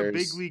your getting a big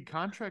rares. league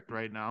contract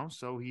right now,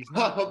 so Oh, he's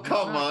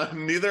come not.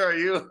 on. Neither are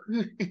you.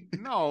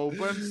 No,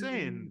 but I'm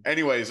saying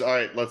Anyways, all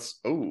right, let's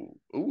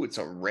it's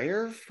a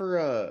rare for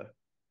a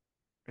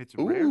it's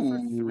rare for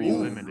three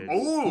Ooh,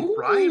 limiteds.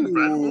 Ryan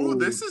Red. Ooh,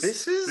 this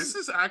this is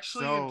is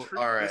actually So all This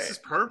right. is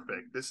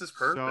perfect. This is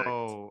perfect.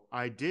 so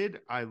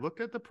I looked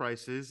at the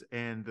prices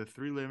and the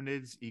three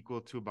limiteds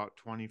equal to about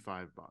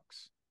 25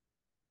 bucks.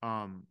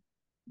 Um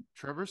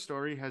Trevor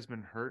Story has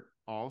been hurt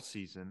all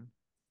season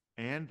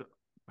and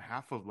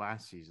half of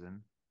last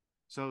season.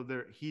 So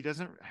there he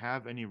doesn't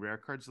have any rare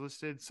cards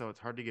listed, so it's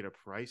hard to get a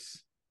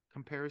price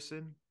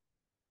comparison.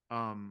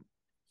 Um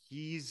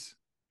he's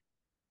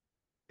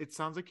it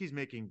sounds like he's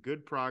making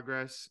good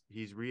progress.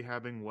 He's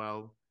rehabbing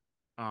well.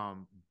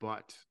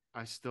 But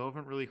I still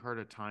haven't really heard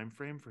a time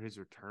frame for his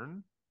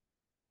return.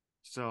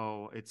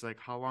 So it's like,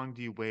 how long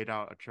do you wait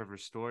out a Trevor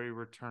Story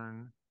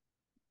return,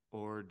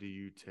 or do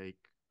you take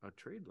a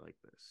trade like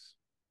this?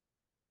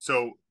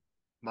 So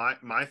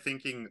my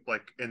thinking,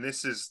 like, and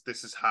this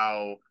is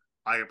how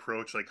I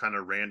approach like kind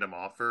of random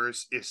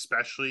offers,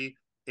 especially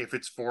if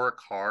it's for a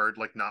card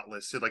like not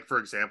listed. Like for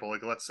example,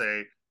 like let's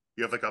say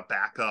you have like a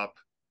backup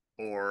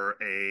or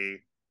a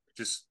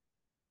just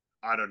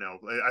I don't know.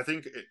 I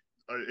think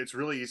it's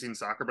really easy in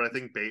soccer, but I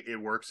think it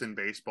works in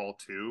baseball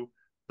too.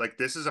 Like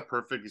this is a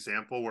perfect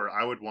example where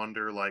I would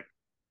wonder like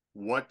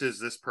what does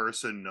this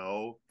person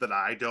know that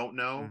I don't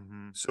know?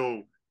 Mm-hmm.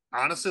 So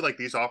honestly, like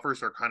these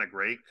offers are kind of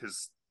great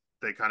because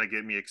they kind of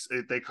get me.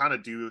 They kind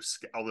of do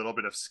a little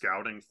bit of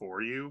scouting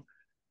for you.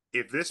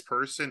 If this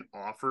person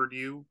offered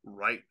you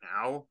right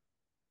now,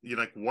 you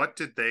like what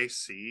did they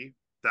see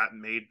that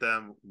made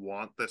them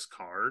want this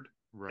card?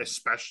 Right.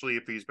 Especially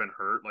if he's been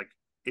hurt. Like,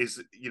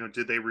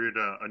 did they read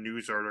a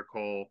news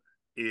article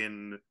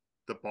in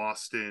the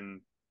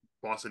Boston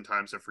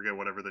Times? I forget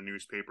whatever the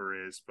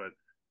newspaper is, but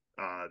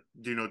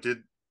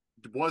did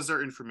was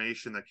there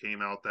information that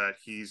came out that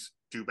he's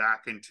due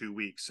back in 2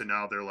 weeks? So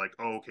now they're like,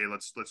 oh, okay,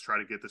 let's try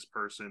to get this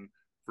person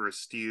for a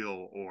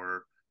steal,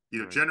 or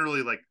Right.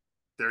 generally like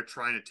they're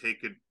trying to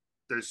take it.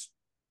 There's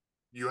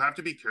You have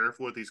to be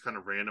careful with these kind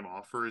of random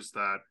offers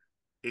that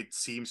it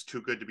seems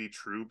too good to be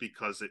true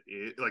because it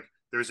is like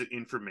there's an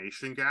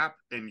information gap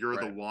and you're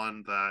the Right.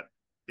 one that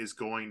is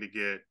going to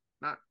get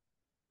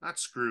not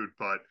screwed,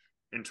 but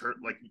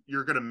like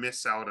you're going to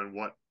miss out on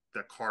what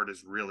the card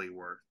is really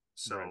worth. Right.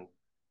 So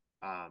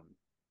um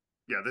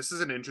yeah, this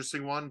is an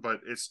interesting one,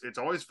 but it's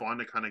always fun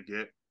to kind of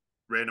get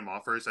random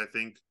offers. I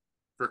think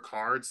for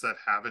cards that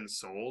haven't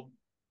sold,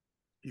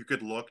 you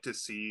could look to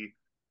see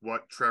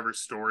what Trevor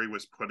Story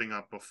was putting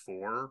up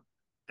before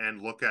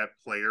and look at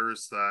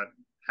players that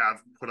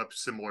have put up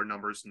similar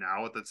numbers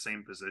now at the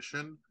same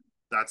position.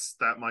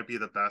 That might be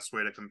the best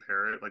way to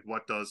compare it. Like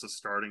what does a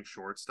starting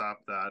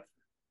shortstop that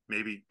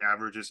maybe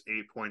averages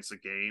 8 points a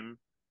game?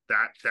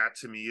 That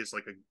to me is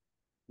like a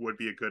would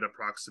be a good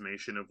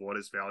approximation of what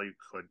his value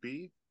could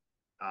be.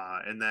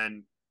 And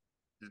then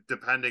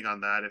depending on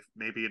that, if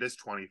maybe it is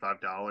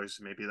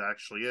 $25, maybe that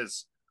actually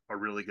is a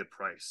really good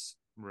price.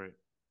 Right.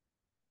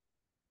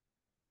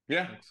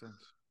 Yeah. Makes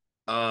sense.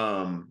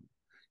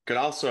 Could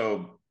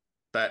also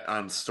bet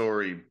on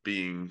Story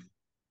being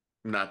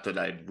not that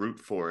I'd root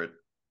for it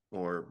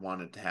or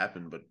want it to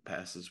happen, but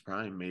past his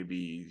prime.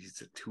 Maybe he's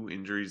had 2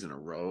 injuries in a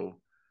row,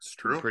 It's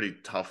two true. pretty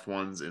tough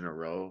ones in a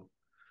row.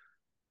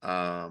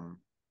 Um,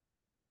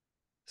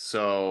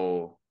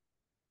 so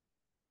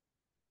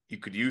you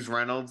could use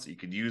Reynolds, you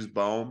could use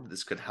Bohm.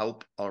 This could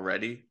help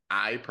already.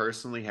 I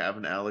personally have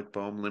an Alec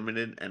Bohm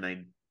limited, and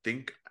I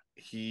think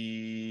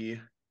he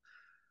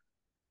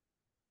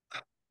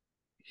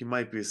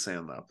might be a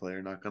Sandlot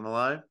player, not gonna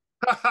lie.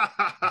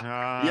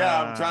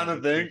 Yeah, I'm trying to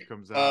The think. truth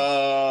comes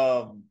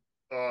out.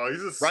 Oh,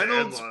 he's a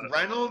Reynolds, Sandlot.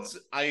 Reynolds,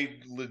 I I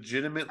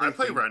legitimately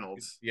play think,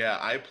 Reynolds. yeah,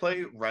 I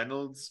play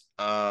Reynolds.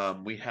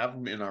 We have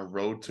him in our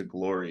Road to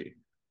Glory,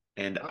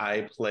 and Oh,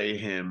 I play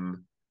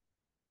him,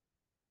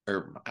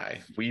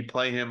 we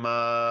play him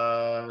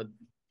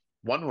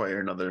one way or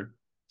another.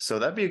 So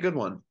that'd be a good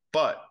one.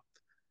 But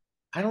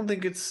I don't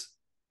think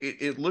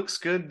it looks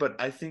good, but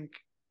I think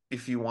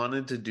if you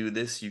wanted to do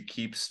this, you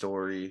keep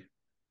Story,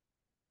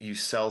 you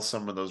sell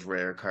some of those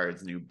rare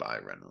cards and you buy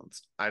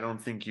Reynolds. I don't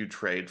think you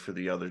trade for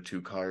the other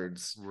 2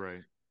 cards.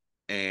 Right.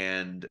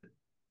 And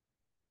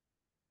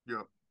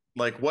yeah.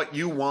 like what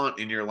you want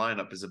in your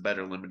lineup is a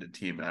better limited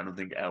team. And I don't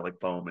think Alec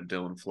Bohm and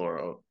Dylan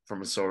Floro,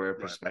 from a Sorare Right.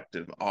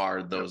 perspective, are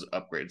Yep. those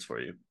upgrades for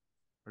you.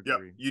 Yep.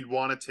 Agree. You'd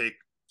want to take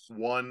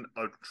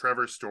a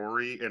Trevor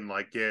Story and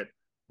like get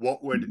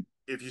what would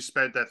if you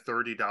spent that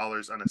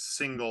 $30 on a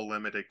single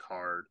limited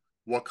card,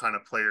 what kind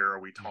of player are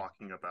we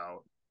talking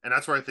about? And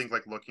that's where I think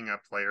like looking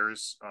at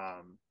players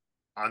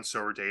on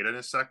Solar Data in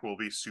a sec will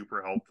be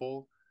super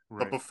helpful. But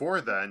Right.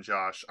 before then,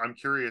 Josh, I'm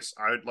curious.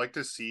 I would like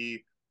to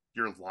see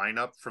your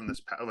lineup from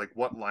this, like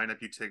what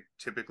lineup you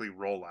typically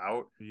roll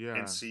out and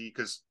Yeah. see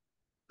because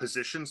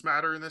positions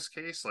matter in this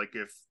case. Like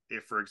if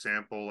for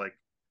example, like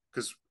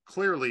because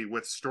clearly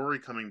with Story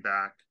coming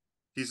back,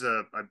 he's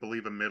I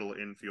believe, a middle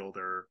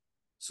infielder.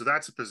 So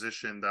that's a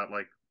position that,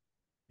 like,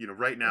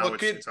 right now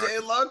Look at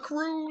De La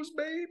Cruz,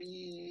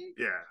 baby.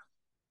 Yeah.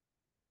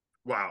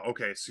 Wow.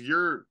 Okay. So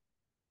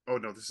oh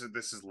no, this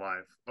is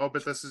live. Oh,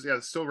 but this is,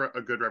 it's still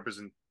a good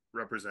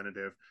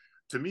representative.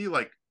 To me,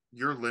 like,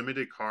 your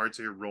limited cards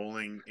that you're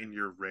rolling in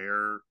your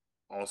rare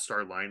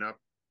all-star lineup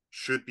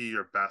should be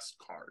your best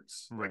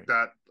cards. Right. Like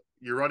that,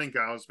 you're running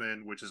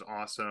Gausman, which is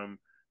awesome.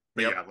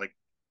 But Yep. yeah, like,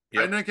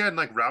 Yep. and again,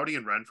 like, Rowdy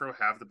and Renfroe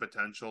have the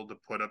potential to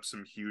put up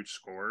some huge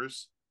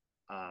scores.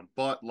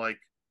 But like,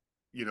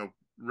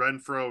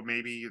 Renfroe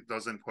maybe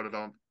doesn't put it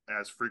on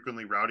as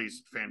frequently.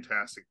 Rowdy's a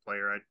fantastic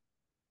player.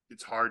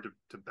 It's hard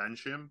to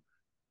bench him.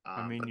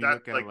 I mean, but you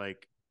that, look at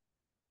like,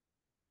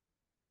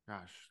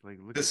 gosh, like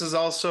look This at, is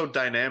also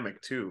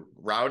dynamic too.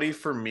 Rowdy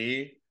for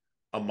me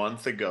a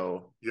month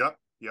ago, Yep.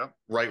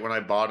 right when I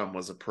bought him,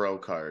 was a pro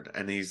card,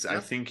 and I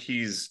Yep. think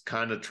he's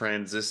kind of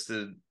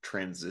transisted,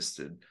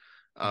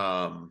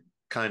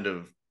 kind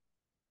of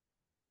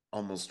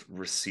almost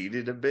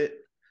receded a bit.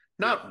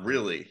 Not Yep.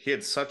 really. He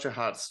had such a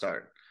hot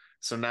start,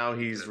 so now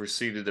he's did.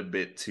 receded a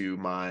bit to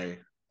my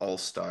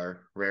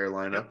all-star rare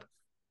lineup.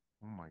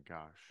 oh my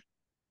gosh.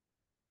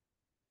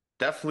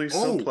 Definitely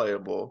still Oh!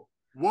 playable.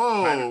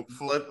 Whoa,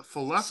 Kleiner-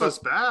 Falefa's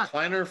back.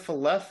 Kleiner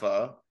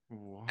Falefa.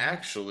 What?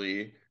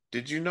 Actually,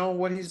 did you know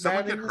what he's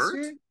Someone batting get this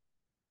hurt? year?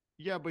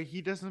 Yeah, but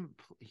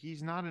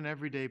he's not an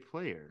everyday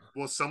player.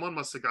 Well, someone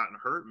must have gotten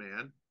hurt,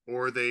 man,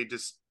 or they're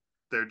just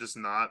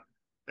not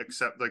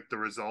accept, like, the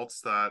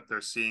results that they're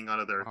seeing out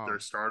of their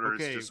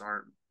starters Okay. just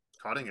aren't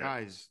cutting it.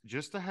 Guys,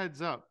 just a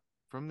heads up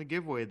from the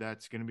giveaway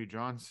that's going to be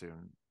drawn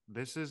soon.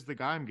 This is the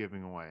guy I'm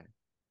giving away.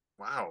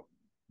 Wow.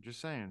 Just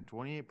saying,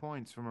 28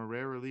 points from a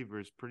rare reliever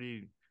is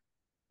pretty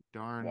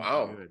darn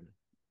good.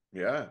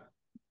 Yeah.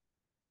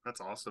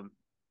 That's awesome.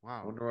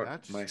 Wow. I wonder what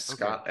That's my okay.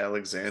 Scott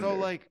Alexander. So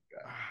like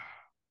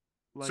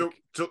So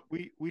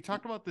we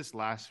talked about this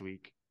last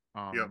week.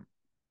 Yep.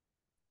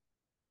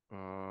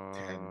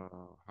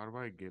 How do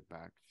I get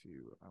back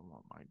to I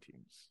want my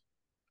teams?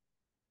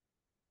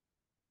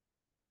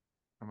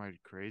 Am I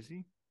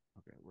crazy?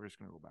 Okay, we're just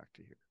gonna go back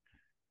to here.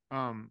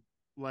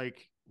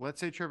 Like, let's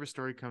say Trevor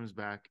Story comes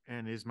back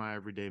and is my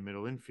everyday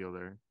middle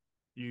infielder.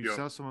 You Yep.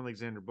 sell someone like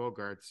Xander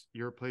Bogaerts,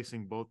 you're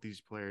replacing both these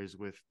players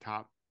with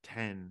top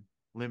 10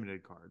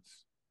 limited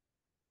cards.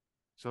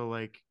 So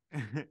like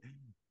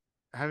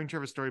having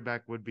Trevor Story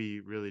back would be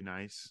really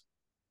nice.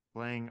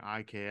 Playing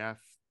IKF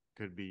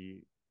could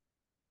be,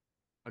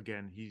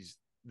 again,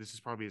 this is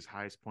probably his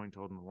highest point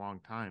total in a long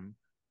time.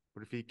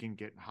 But if he can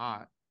get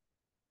hot,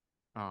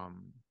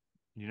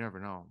 you never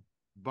know.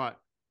 But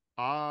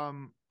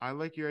I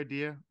like your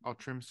idea. I'll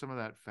trim some of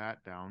that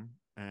fat down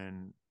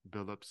and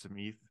build up some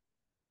ETH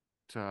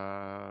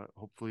to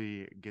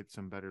hopefully get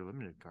some better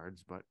limited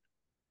cards. But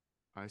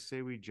I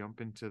say we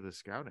jump into the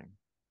scouting.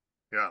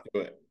 Yeah.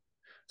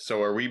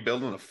 So are we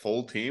building a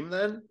full team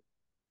then?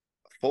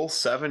 Full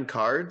 7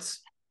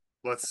 cards?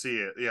 Let's see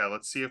it. Yeah,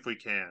 let's see if we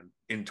can.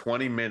 In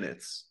 20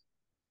 minutes.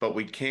 But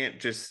we're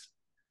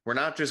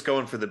not just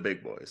going for the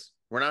big boys.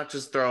 We're not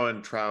just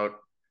throwing Trout,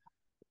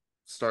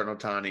 starting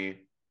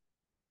Ohtani,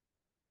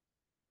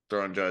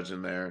 throwing Judge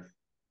in there,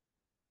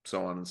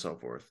 so on and so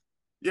forth.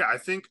 Yeah, I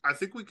think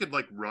we could,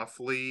 like,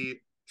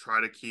 roughly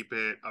try to keep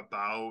it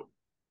about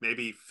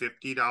maybe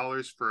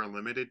 $50 for a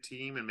limited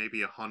team and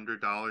maybe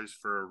 $100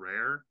 for a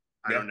rare.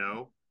 I don't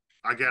know.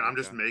 Again, I'm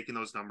just making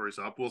those numbers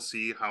up. We'll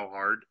see how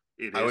hard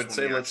it is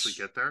when we actually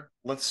get there.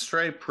 Let's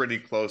stray pretty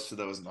close to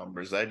those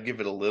numbers. I'd give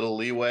it a little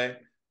leeway,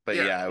 but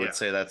I would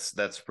say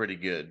that's pretty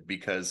good,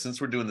 because since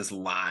we're doing this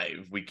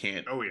live, we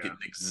can't get an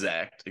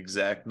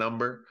exact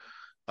number.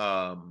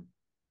 I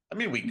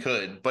mean, we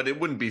could, but it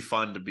wouldn't be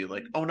fun to be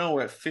like, oh no,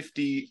 we're at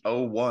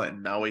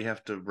 50.01. Now we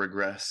have to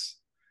regress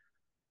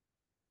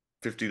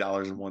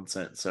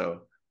 $50.01.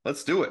 So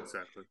let's do it.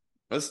 Exactly.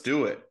 Let's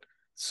do it.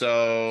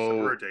 So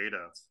Server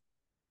data.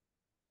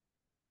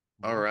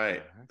 All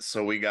right.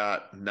 So we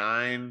got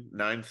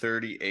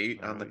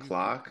 9:38 on the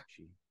clock.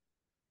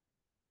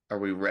 Are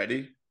we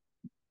ready?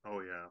 Oh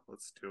yeah,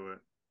 let's do it.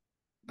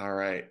 All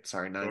right.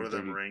 Sorry,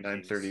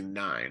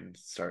 9:39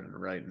 starting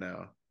right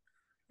now.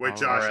 Wait,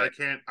 Josh,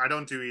 I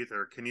don't do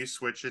either. Can you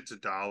switch it to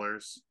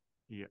dollars?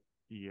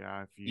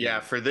 Yeah.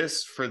 For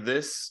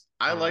this,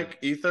 I like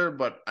Ether,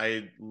 but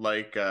I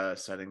like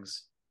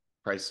settings.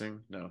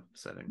 Pricing? No,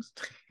 settings.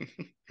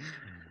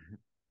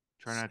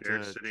 Try not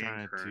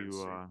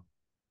to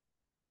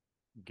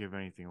give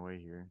anything away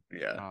here.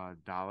 Yeah.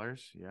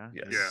 Dollars, yeah.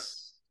 Yes.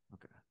 Yeah.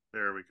 Okay.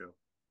 There we go.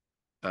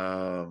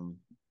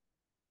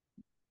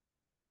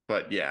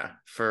 But yeah,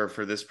 for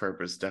this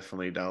purpose,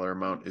 definitely dollar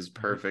amount is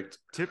perfect.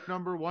 Tip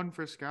number 1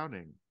 for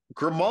scouting.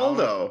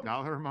 Grimaldo.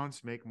 Dollar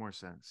amounts make more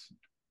sense.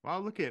 Wow,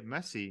 look at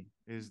Messi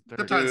is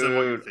depends on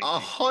what you're thinking.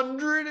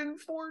 $114.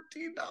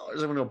 I'm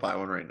gonna go buy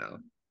one right now.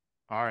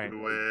 All right.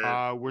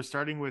 We're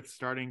starting with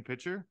starting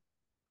pitcher.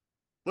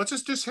 Let's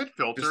just hit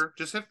filter.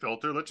 Just hit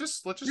filter. Let's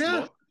just look.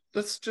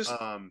 Let's just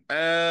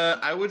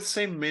I would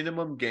say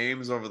minimum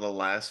games over the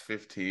last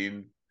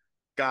 15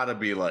 gotta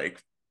be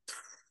like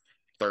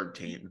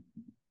 13.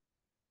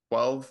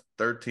 12,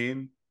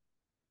 13.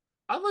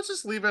 Let's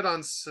just leave it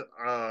on.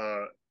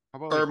 How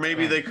about Or like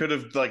maybe 10? they could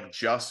have like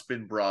just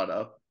been brought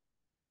up.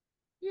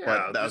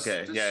 Yeah, But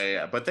okay, just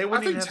yeah. But they I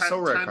wouldn't even think have 10,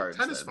 Sorare 10, cards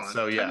 10 is then. fine.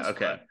 So 10 yeah, is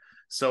okay. fine.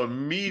 So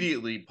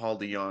immediately Paul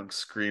DeJong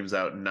screams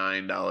out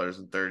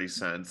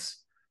 $9.30.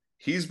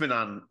 He's been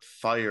on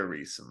fire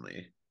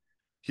recently.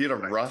 He had a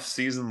Right. rough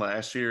season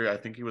last year. I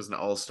think he was an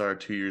all-star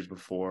 2 years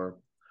before.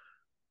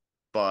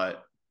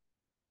 But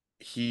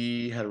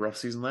he had a rough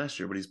season last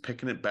year, but he's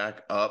picking it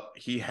back up.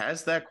 He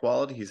has that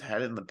quality. He's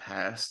had it in the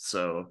past.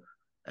 So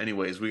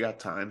anyways, we got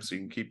time, so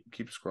you can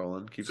keep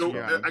scrolling. Keep So scrolling.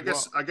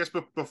 Yeah, I guess,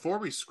 but before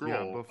we Yeah,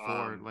 scroll, before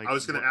I like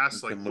was going to what?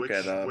 ask You like can look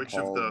at which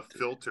of Paul. the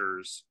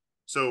filters.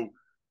 So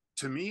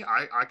to me,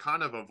 I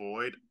kind of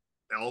avoid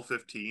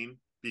L15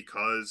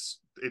 because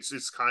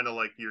it's kind of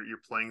like you're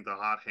playing the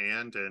hot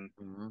hand, and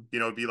Mhm.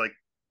 it'd be like,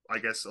 I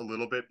guess, a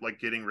little bit like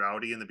getting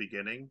rowdy in the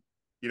beginning.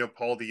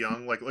 Paul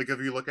DeYoung, like if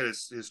you look at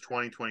his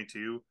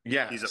 2022,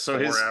 Yeah, he's a so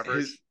 4 his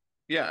average.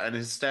 yeah, and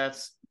his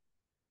stats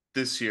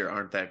this year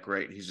aren't that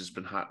great. He's just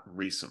been hot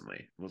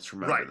recently. Let's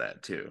remember Right,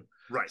 that too.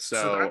 right. So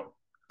So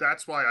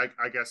that's why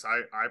I guess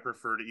I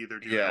prefer to either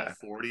do yeah,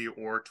 L40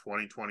 or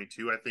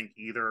 2022. I think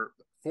either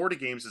 40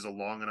 games is a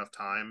long enough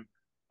time.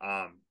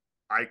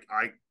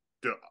 I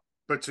do,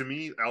 but to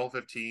me,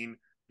 L15,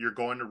 you're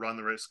going to run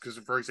the risk because,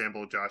 for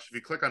example, Josh, if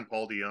you click on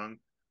Paul DeYoung,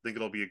 I think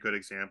it'll be a good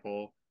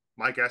example.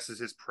 My guess is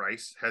his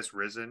price has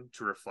risen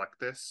to reflect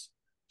this.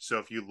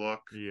 So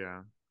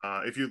Yeah.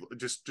 if you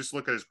just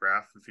look at his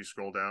graph, if you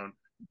scroll down,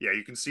 yeah,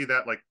 you can see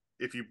that like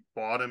if you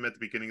bought him at the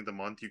beginning of the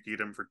month, you could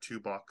get him for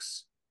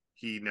 $2.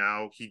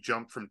 He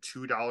jumped from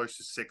 $2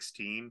 to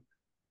 16.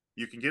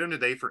 You can get him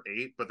today for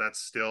 8, but that's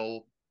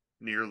still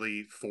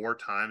nearly 4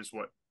 times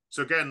what.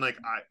 So again, like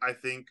I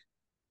think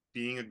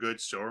being a good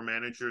store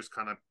manager is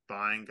kind of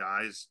buying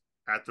guys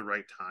at the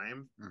right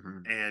time.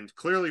 mhm. And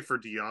clearly for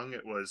DeYoung,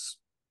 it was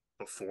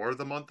before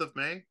the month of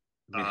May.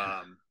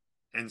 Yeah,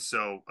 And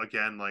so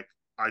again, like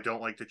I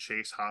don't like to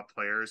chase hot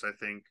players. I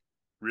think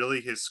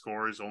really his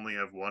scores only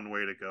have one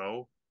way to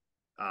go.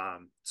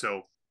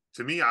 So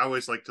to me, I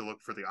always like to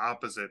look for the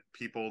opposite,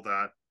 people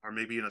that are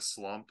maybe in a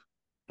slump,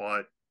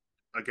 but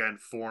again,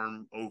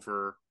 form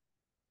over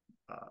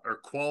or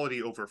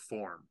quality over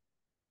form.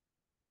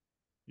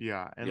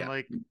 Yeah, and yeah,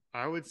 like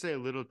I would say a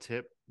little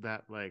tip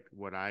that like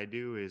what I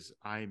do is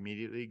I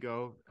immediately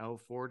go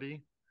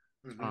L40.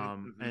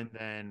 Mm-hmm. And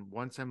then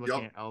once I'm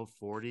looking Yep. at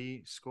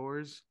L40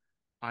 scores,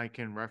 I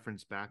can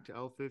reference back to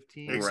L15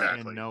 right, and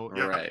Exactly. know,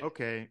 Yep. right.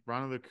 okay,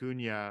 Ronald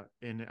Acuna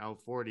in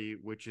L40,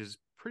 which is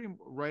pretty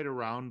right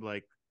around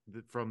like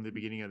from the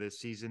beginning of this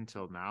season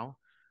till now.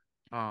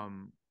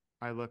 Um,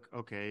 I look,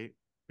 okay,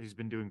 he's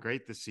been doing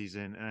great this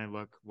season, and I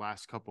look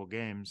last couple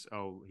games,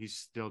 oh, he's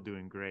still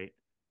doing great.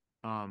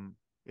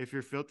 If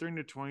you're filtering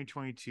to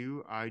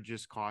 2022, I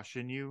just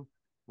caution you.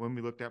 When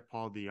we looked at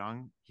Paul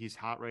DeYoung, he's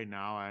hot right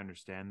now. I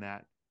understand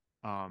that.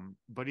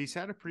 But he's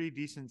had a pretty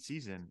decent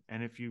season.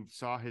 And if you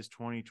saw his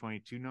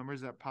 2022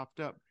 numbers that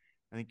popped up,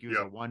 I think he was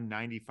a Yep.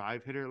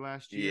 195 hitter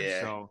last year. Yeah,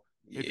 So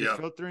if you're yeah. Yep.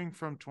 filtering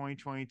from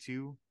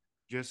 2022,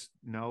 just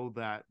know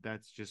that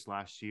that's just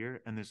last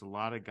year. And there's a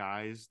lot of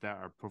guys that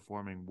are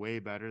performing way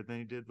better than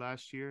he did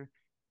last year,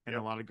 and a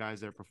Yep. lot of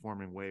guys that are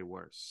performing way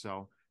worse.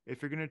 So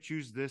if you're going to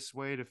choose this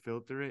way to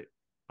filter it,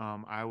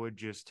 I would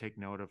just take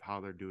note of how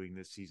they're doing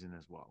this season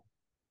as well.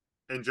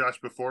 And Josh,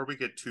 before we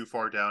get too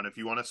far down, if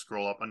you want to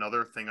scroll up,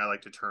 another thing I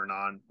like to turn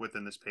on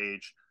within this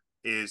page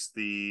is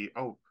the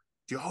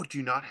do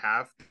you not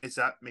have, is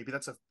that maybe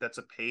that's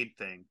a paid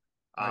thing.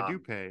 I do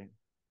Um pay.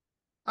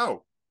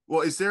 oh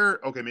well, is there,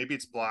 okay, maybe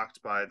it's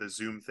blocked by the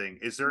Zoom thing.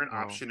 Is there an Oh,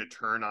 option to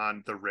turn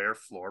on the rare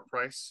floor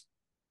price?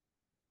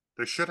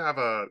 They should have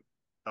a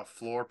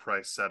floor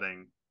price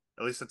setting.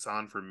 At least it's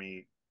on for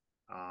me.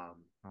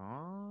 Um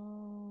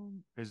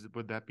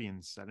would that be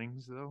in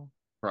settings though?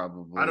 I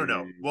don't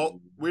know. Probably. Well,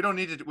 we don't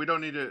need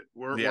to,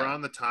 we're Yeah,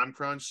 on the time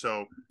crunch,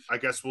 so I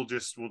guess we'll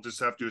just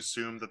have to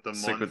assume that the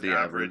stick with month the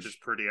average is average.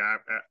 pretty Yeah,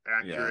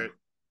 accurate.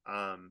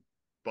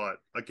 But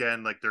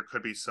again, like there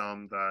could be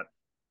some that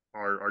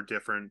are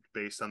different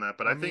based on that.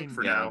 But I I think mean,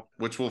 for yeah. now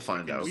Which we'll we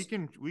find can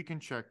out. we can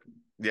check.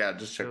 Yeah,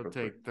 just check It'll real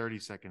quick. take 30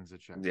 seconds to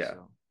check. Yeah.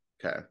 So,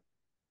 Okay.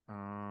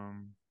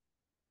 um,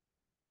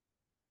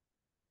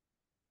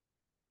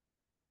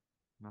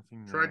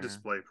 nothing try there.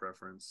 display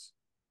preference.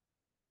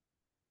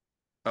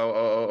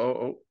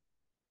 Oh.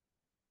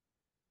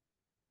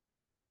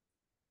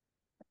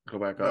 Go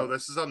back No, up.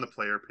 this is on the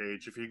player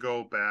page. If you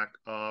go back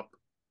up,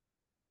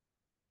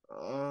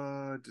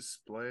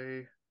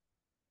 display.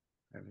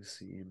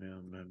 Privacy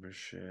email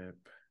membership.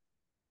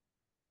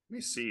 Let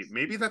me see.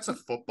 Maybe that's a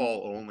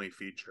football only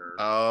feature.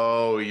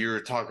 Oh, you're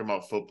talking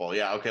about football.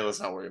 Yeah, okay,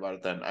 let's not worry about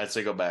it then. I'd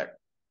say go back.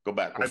 Go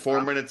back. We're I,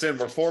 4 minutes in.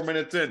 We're 4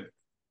 minutes in.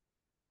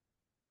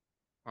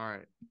 All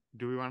right.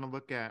 Do we want to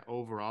look at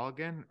overall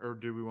again, or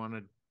do we want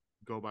to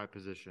go by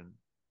position?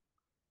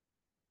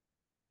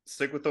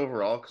 Stick with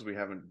overall because we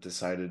haven't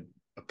decided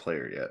a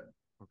player yet.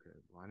 Okay.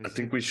 Why I does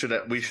think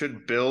it we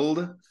should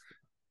build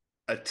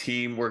a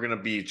team. We're gonna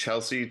be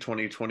Chelsea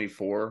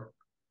 2024.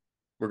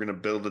 We're gonna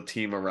build a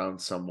team around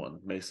someone,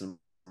 Mason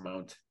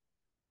Mount.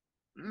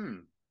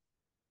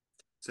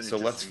 It's an So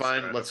let's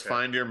interesting strat. let's Okay.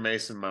 find your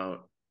Mason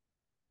Mount.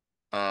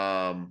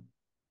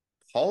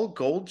 Paul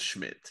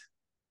Goldschmidt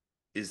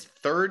is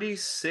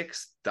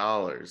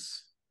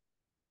 $36.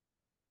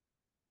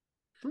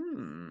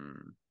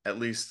 At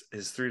least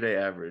his 3-day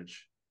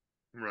average.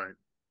 Right.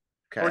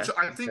 Okay. Which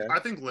I think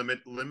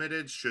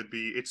limited should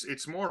be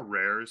it's more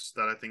rares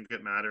that I think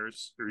it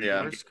matters. Or you Yeah.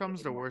 can Worst get a comes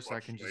little to more worst, I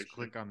can just fluctuation.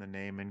 click on the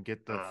name and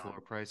get the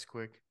floor price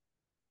quick.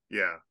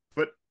 Yeah.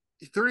 But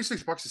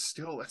 $36 is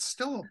still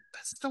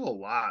a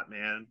lot,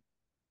 man.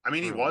 I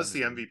mean, he For a was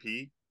the limited.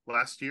 MVP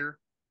last year.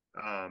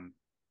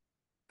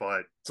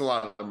 But It's a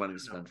lot of money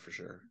spent for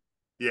sure.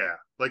 yeah,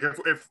 like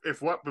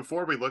if what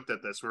before we looked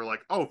at this, we were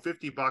like, oh,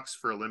 $50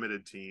 for a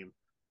limited team.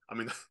 I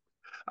mean,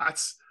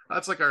 that's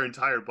like our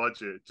entire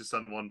budget just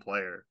on one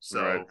player.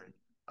 So,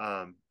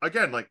 Right.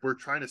 Again, like we're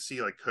trying to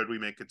see like could we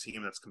make a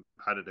team that's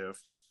competitive?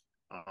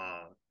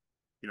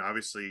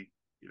 Obviously,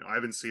 I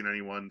haven't seen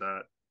anyone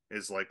that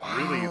is like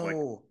really like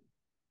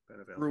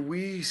that available.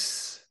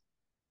 Ruiz.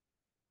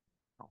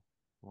 Oh,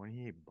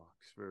 $28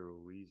 for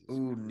Ruiz.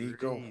 Ooh,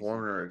 Nico Crazy.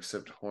 Horner,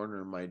 except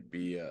Horner might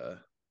be oh,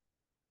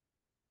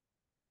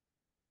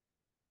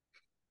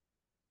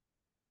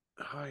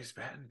 he's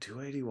batting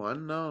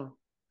 281? No.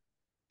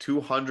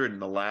 200 in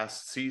the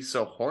last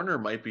so Horner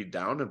might be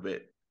down a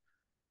bit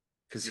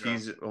because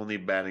he's only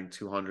batting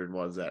 200.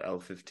 Was that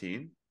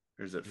L15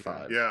 or is it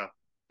 5? Yeah.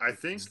 I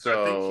think he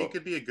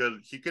could be a good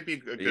one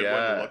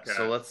to look at.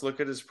 So let's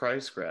look at his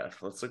price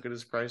graph.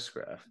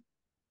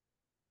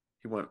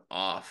 He went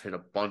off, hit a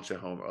bunch of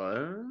home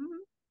runs.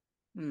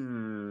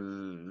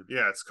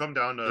 Yeah, it's come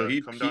down to So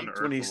he come down to peaked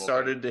earth when a he little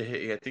started bit. to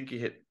hit. I think he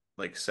hit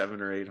like 7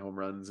 or 8 home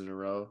runs in a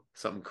row.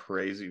 Something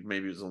crazy.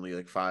 Maybe it was only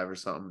like 5 or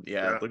something.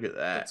 Yeah, look at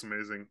that. That's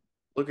amazing.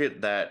 Look at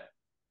that.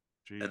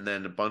 Jeez. And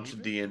then a bunch of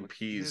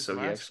DNPs. His So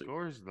he last actually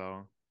scores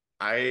though.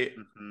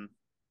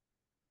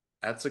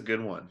 That's a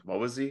good one. What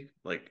was he?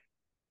 Like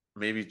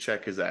maybe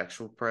check his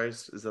actual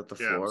price. Is that the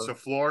floor? So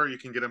floor you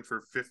can get him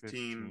for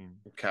 15.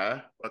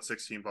 Okay. About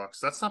 $16.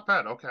 That's not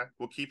bad. Okay.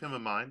 We'll keep him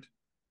in mind.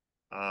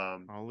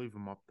 I'll leave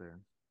him up there.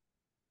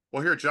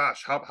 Well, here,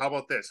 Josh, how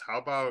about this? How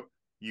about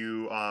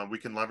you we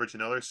can leverage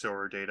another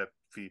Sorare data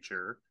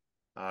feature.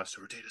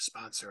 Sorare data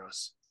sponsor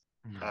us.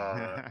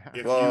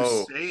 If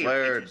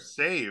you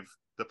save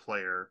the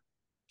player,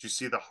 do you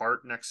see the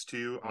heart next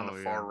to on the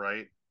far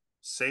right?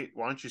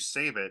 Why don't you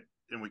save it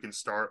and we can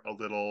start a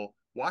little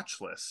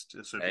watch list.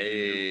 So if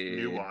you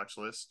do new watch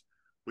list,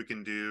 we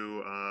can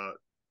do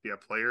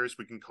players.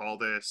 We can call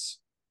this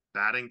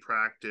batting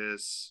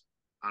practice.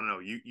 I don't know.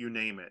 You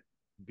name it.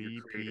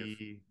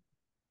 BP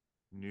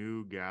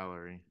new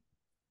gallery.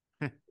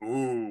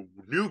 Ooh,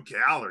 new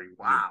gallery.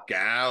 Wow. New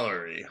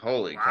gallery.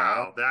 Holy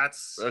cow.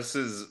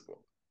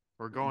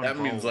 We're going that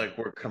bold. means like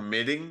we're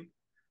committing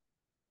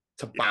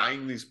to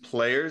buying these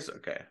players.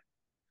 Okay.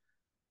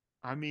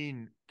 I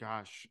mean,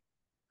 gosh,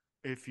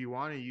 if you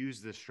want to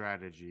use this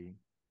strategy,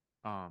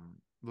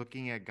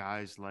 looking at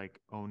guys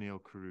like O'Neal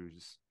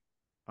Cruz,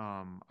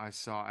 I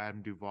saw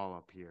Adam Duvall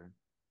up here.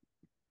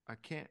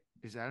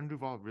 Is Adam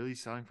Duvall really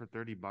selling for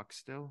 $30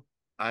 still?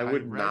 I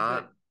would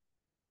not.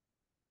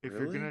 If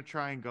you're gonna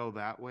try and go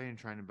that way and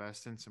try and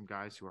invest in some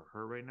guys who are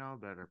hurt right now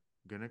that are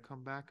gonna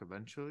come back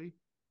eventually,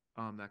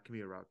 that can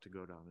be a route to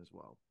go down as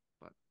well.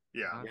 But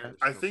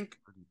I think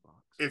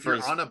if for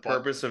you're on a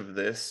purpose of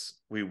this,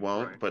 we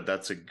won't. But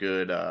that's a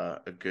good. I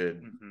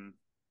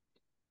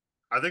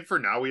think for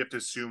now we have to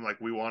assume like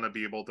we want to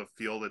be able to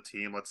field a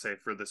team. Let's say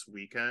for this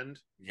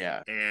weekend.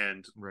 Yeah.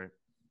 And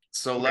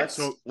So let's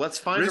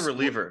find a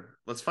reliever.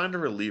 Let's find a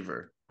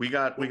reliever. We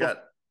got.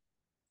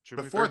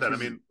 Before that, I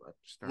mean,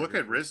 look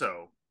at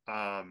Rizzo.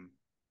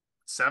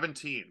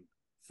 17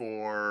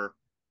 for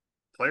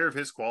player of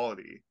his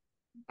quality.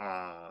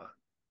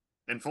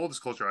 In full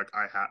disclosure,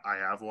 I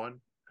have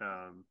one.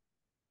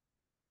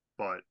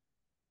 But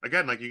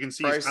again, like you can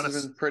see, he's kind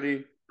of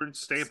pretty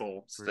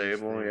stable.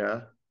 Stable,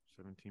 yeah.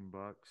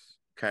 $17.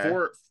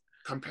 Okay.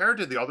 Compared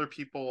to the other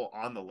people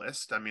on the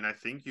list, I mean, I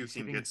think you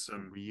can get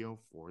some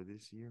 304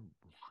 this year.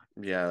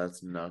 Yeah,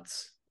 that's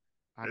nuts.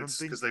 I don't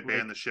think because they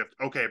banned the shift.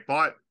 Okay,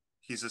 but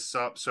he's a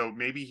sub, so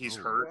maybe he's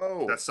hurt.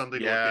 Whoa. That's something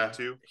to look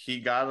into. He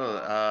got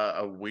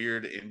a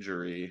weird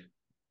injury.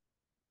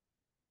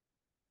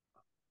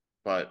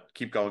 But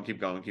keep going.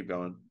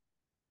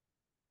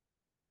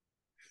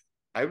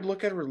 I would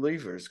look at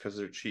relievers because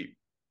they're cheap.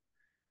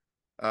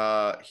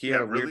 He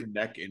had a weird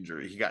neck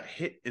injury. He got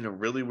hit in a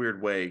really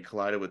weird way,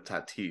 collided with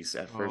Tatis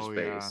at first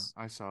base.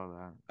 I saw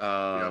that.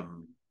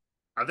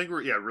 I think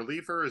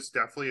reliever is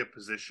definitely a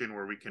position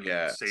where we can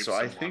save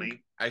some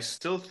money. I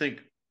still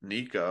think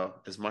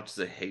Nico, as much as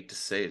I hate to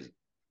say it,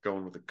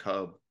 going with a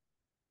Cub.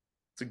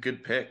 It's a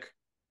good pick.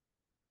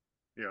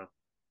 Yeah.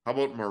 How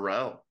about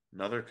Morel,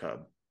 another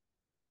Cub?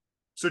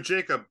 So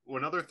Jacob,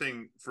 one other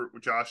thing for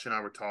Josh and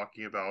I were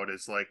talking about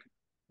is like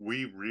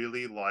we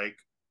really like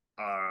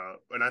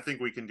and I think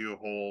we can do a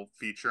whole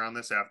feature on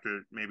this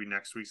after maybe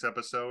next week's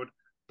episode,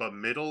 but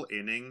middle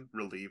inning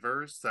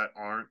relievers that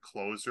aren't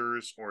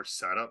closers or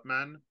setup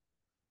men,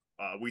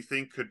 we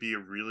think could be a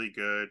really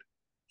good.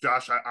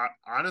 Josh, I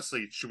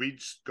honestly, should we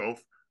just go?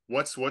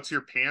 What's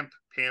your Pamp?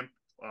 Piamps?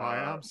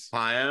 Piamps,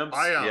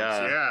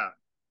 yeah. Yeah.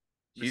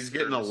 He's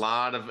getting a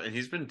lot of, and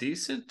he's been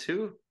decent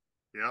too.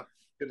 Yep.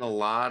 Getting a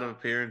lot of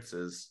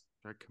appearances.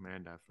 That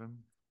command FM.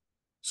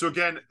 So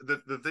again,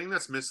 the thing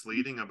that's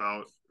misleading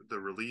about the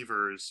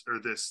relievers or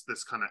this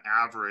kind of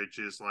average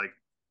is like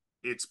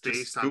it's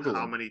based on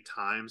how many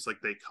times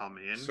like they come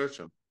in. Search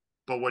them.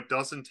 But what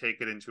doesn't take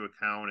it into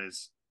account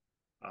is,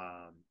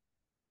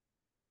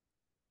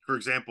 for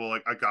example,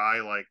 like a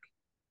guy like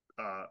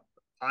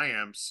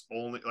Iamps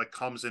only like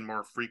comes in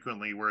more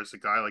frequently, whereas a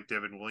guy like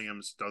Devin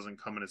Williams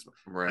doesn't come in as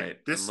right.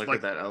 Like, this and look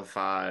like at that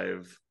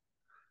L5.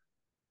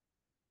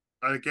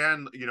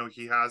 Again,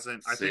 he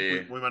hasn't. I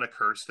think we might have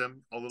cursed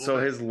him a little bit. So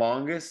his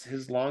longest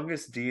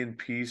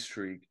DNP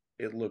streak,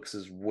 it looks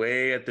is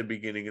way at the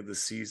beginning of the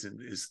season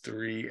is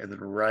 3, and then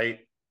right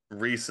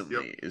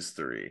recently is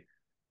 3.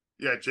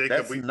 Yeah,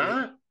 Jacob, that's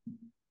not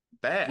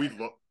bad.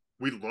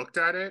 We looked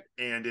at it,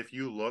 and if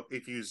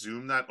you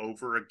zoom that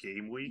over a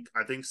game week,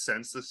 I think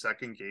since the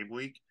second game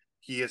week,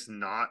 he has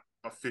not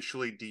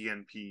officially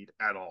DNP'd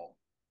at all.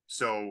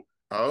 So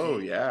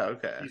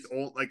okay. He's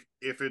like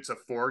if it's a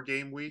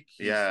 4-game week,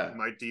 he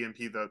might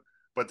DNP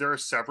but there are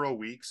several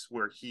weeks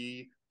where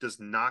he does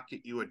not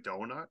get you a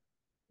donut,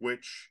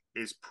 which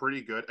is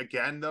pretty good.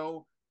 Again,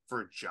 though,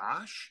 for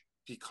Josh,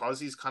 because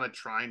he's kind of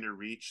trying to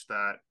reach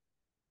that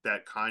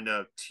kind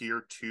of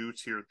tier 2,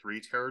 tier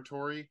 3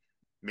 territory,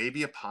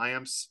 maybe a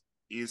Piamps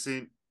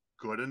isn't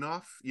good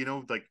enough.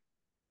 Like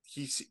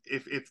he's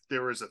if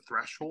there was a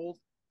threshold,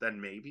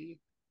 then maybe.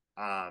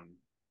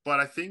 But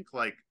I think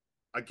like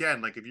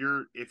again, like if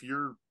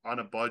you're on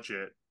a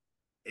budget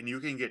and you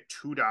can get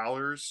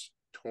 $2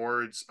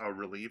 towards a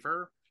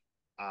reliever,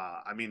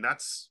 I mean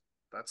that's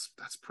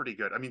pretty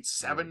good. I mean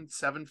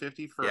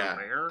 $750 for a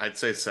rare. I'd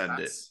say send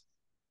it.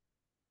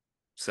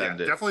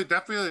 Send it.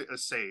 Definitely a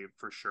save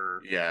for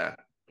sure. Yeah.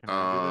 Can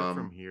I do that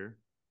from here?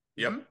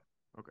 Yep.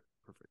 Okay,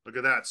 perfect. Look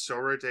at that.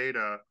 Sorare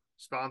Data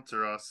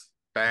sponsor us.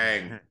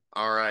 Bang.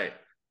 All right.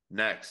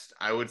 Next,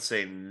 I would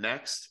say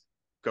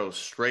go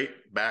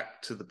straight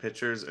back to the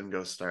pitchers and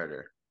go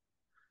starter.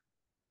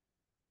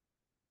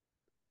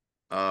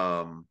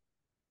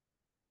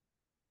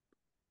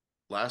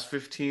 Last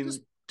 15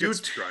 dude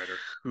Strider.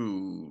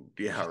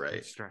 Yeah,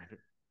 right. Strider.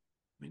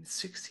 I mean,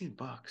 $16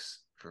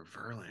 for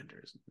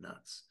Verlander is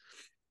nuts.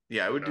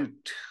 Yeah, I would do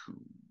 2.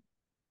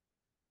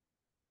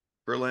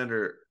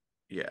 Verlander,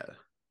 yeah.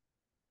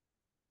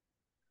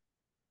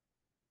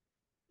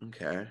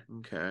 Okay.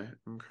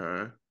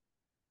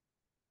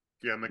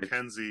 Yeah,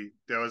 McKenzie,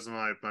 that was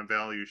my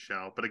value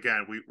shout. But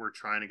again, we're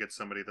trying to get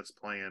somebody that's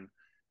playing.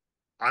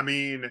 I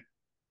mean,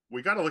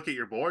 we got to look at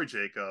your boy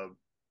Jacob,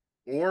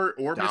 or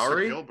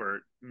Dowry? Mr.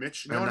 Gilbert,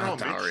 Mitch. No, Mitch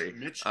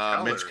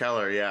Keller. Mitch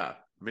Keller, yeah,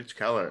 Mitch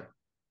Keller.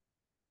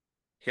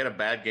 He had a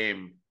bad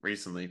game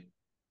recently,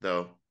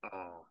 though.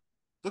 Oh,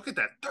 look at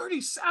that,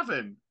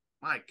 37.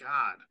 My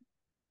God.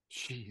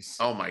 Jeez.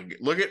 Oh my!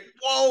 Look at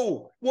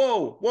whoa!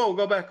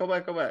 Go back.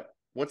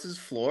 What's his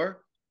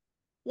floor?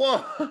 Whoa!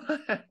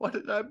 What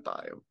did I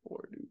buy him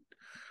for, dude?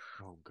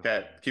 Oh God.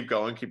 Okay, keep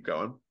going. I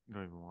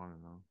don't even want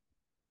to know.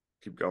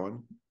 Keep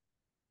going.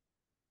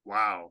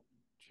 Wow.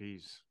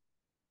 Jeez.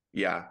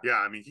 Yeah.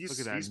 I mean, he's look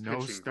at that. He's no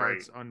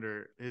starts great.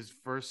 under his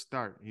first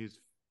start. He's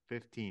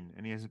 15,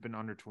 and he hasn't been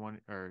under 20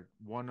 or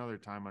one other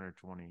time under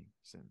 20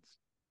 since.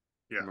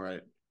 Yeah.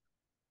 Right.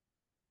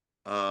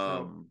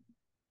 So,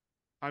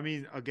 I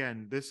mean,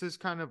 again, this is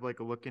kind of like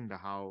a look into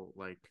how,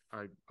 like,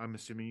 I'm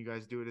assuming you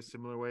guys do it a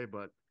similar way,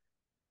 but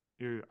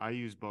I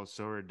use both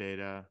Sorare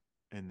Data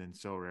and then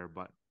Sorare.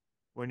 But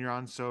when you're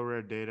on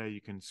Sorare Data, you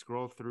can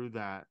scroll through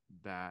that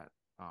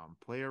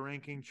player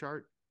ranking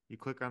chart. You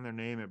click on their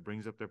name, it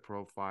brings up their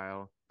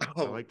profile.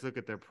 I like to look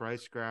at their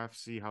price graph,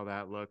 see how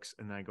that looks,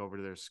 and then I go over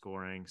to their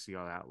scoring, see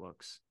how that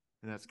looks.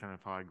 And that's kind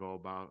of how I go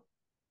about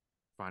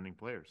finding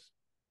players.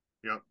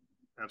 Yep,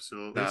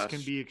 absolutely. This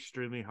can be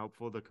extremely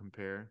helpful to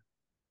compare.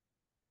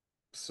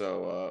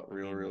 So,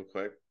 real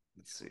quick,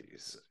 let's see.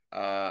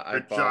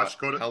 I bought Josh,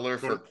 Keller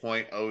for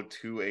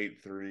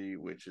 0.0283,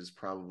 which is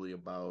probably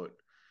about.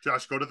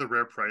 Josh, go to the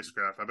rare price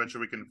graph. I bet you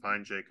we can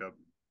find Jacob.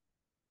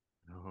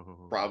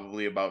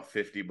 Probably about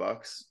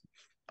 $50.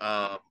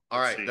 All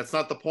right, that's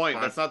not the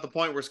point. That's not the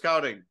point. We're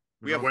scouting.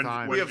 We have when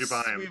did you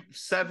buy him? We have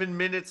 7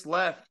 minutes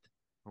left.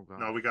 Oh God.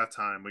 No, we got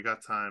time.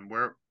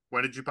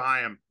 When did you buy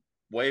him?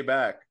 Way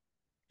back.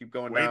 Keep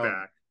going down. Way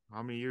back.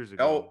 How many years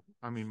ago?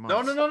 I mean,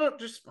 months. No.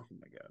 Just oh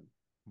my God.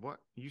 What?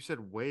 You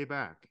said way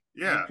back.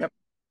 Yeah.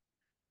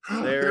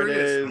 There it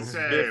is.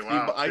 Okay, 50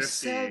 wow,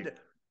 50.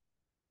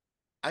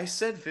 I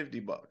said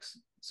 $50.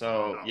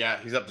 So yeah,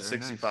 he's up to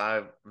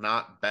 65. Nice.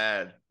 Not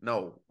bad.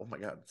 No. Oh my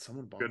God.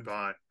 Someone bought him.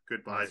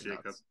 Goodbye,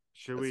 Jacob. Nuts.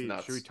 Should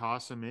we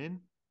toss him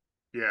in?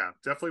 Yeah,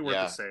 definitely worth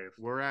a save.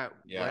 We're at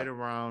right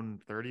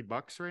around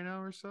 $30 right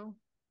now or so.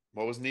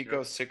 What was Nico?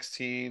 Yep.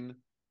 16.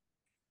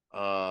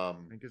 I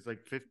think it's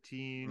like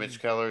 15. Mitch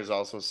Keller is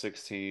also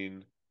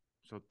 16.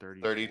 So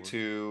 34.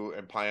 32,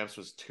 and Piamps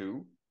was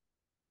 2.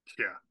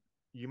 Yeah.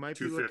 You might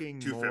be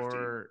 250. looking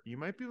more. You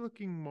might be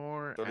looking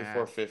more at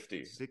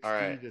 34.50. 60 All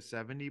right. to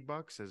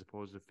 $70 as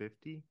opposed to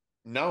 50.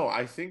 No,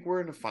 I think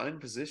we're in a fine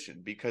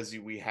position because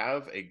we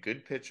have a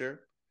good pitcher,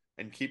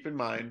 and keep in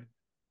mind,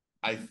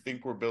 I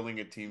think we're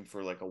building a team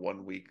for like a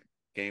 1 week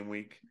game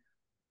week,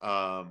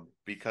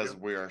 because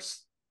we are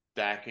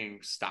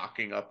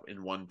stocking up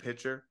in one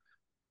pitcher.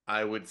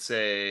 I would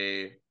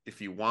say if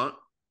you want,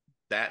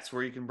 that's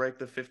where you can break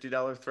the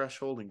 $50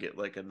 threshold and get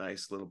like a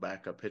nice little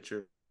backup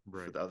pitcher for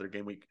Right. the other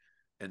game week,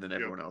 and then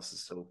everyone else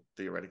is still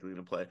theoretically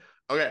going to play.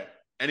 Okay.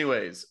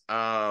 Anyways,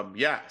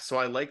 yeah. So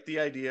I like the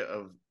idea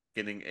of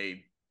getting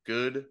a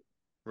good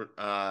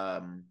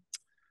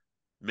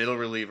middle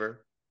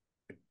reliever,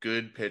 a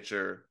good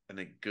pitcher, and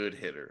a good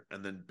hitter,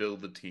 and then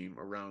build the team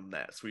around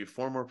that. So we have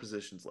 4 more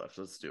positions left.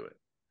 Let's do it.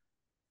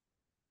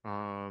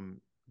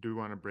 Do we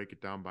want to break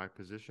it down by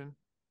position?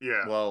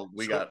 Yeah. Well,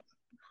 we got,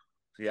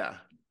 yeah.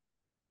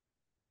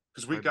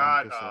 Because we I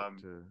got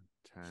bumped this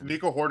up to 10.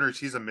 Nico Horners.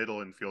 He's a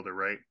middle infielder,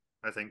 right?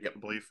 I think. Yep. I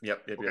believe.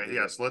 Yep. Okay.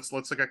 Yeah. So let's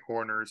look at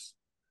corners.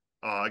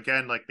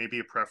 Again, like maybe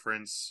a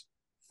preference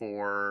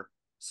for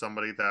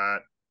somebody that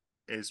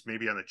is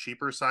maybe on the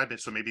cheaper side,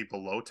 so maybe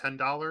below $10.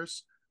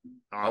 Owen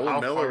How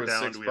Miller far was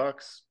down do we have?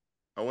 $6.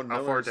 Owen How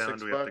Miller far is down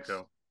do we have to $6.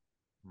 go?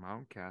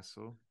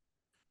 Mountcastle.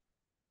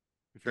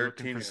 If you're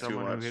looking for 13's too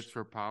someone who much. hits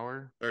for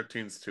power,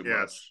 13's too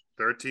Yeah, much.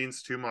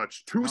 13's too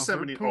much.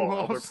 270. Albert Oh,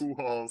 Albert Pujols.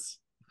 Pujols.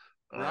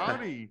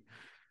 Rowdy.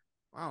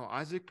 Wow,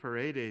 Isaac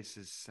Paredes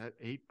is set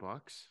 $8.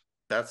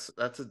 That's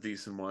a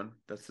decent one.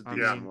 That's a I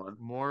decent mean, one.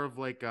 more of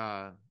like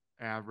a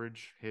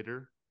average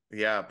hitter.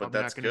 Yeah, but I'm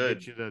that's not going to good.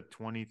 get you the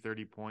 20,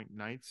 30-point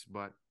nights,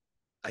 but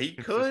He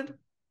consistent. could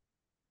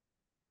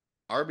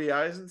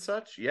RBIs and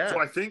such. Yeah. So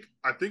I think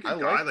a I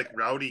guy like like that.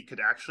 Rowdy could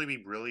actually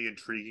be really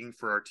intriguing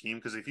for our team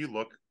because if you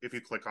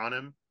click on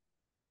him,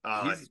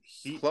 He's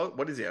he close.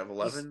 What does he have?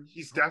 11.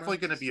 he's home definitely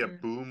runs going to this be a year?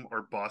 boom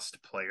or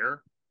bust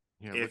player.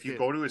 Yeah, If you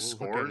go to his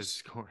look at his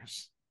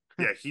scores, scores.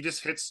 yeah, he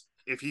just hits.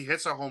 If he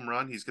hits a home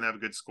run, he's going to have a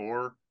good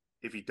score.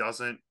 If he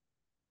doesn't,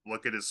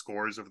 look at his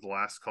scores over the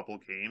last couple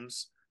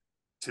games.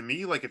 To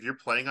me, like if you're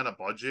playing on a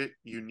budget,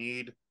 you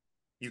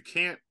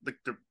can't like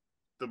the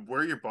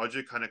where your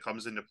budget kind of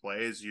comes into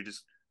play is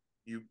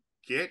you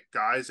get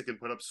guys that can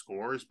put up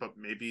scores, but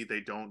maybe they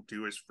don't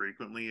do as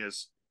frequently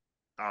as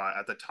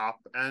at the top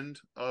end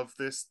of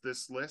this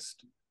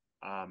list.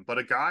 But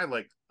a guy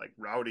like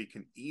Rowdy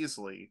can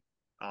easily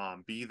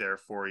be there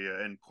for you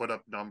and put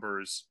up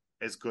numbers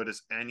as good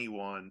as any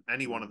one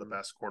of the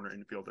best corner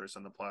infielders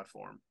on the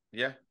platform.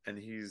 Yeah, and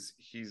he's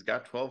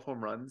got 12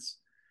 home runs,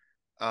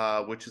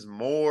 which is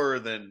more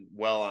than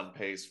well on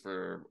pace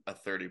for a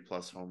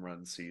 30+ home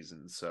run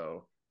season.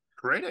 So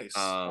Great ace.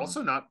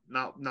 Also not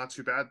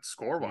too bad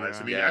score wise.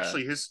 Yeah. I mean,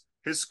 actually his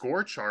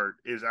score chart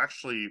is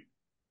actually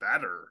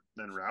better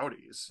than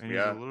Rowdy's. And he's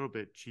a little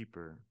bit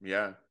cheaper.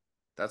 Yeah.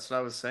 That's what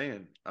I was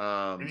saying.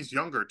 And he's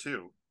younger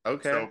too.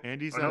 Okay. So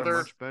And he's on a another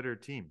much better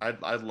team.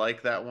 I'd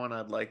like that one.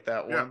 I'd like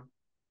that one.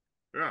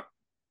 yeah.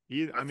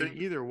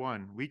 Either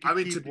one. We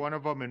could keep one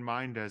of them in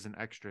mind as an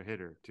extra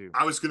hitter too.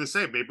 I was gonna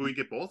say maybe we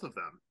get both of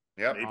them.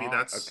 Yep. Maybe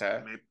that's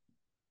okay.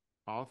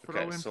 I'll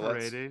throw in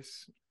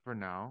Paredes for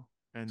now,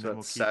 and then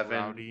we'll keep 7.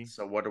 Rowdy.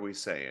 So what are we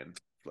saying?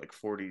 Like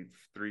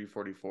 43,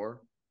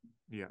 44?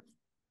 Yeah.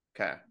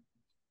 Okay.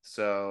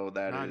 So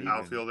that Not is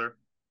even.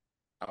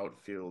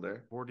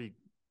 outfielder. 40,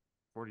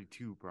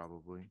 42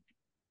 probably.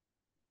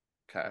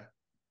 Okay.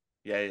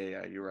 Yeah.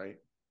 You're right.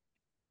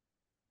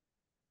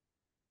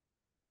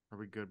 Are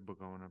we good but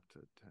going up to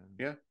 10?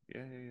 Yeah.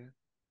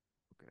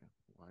 Okay.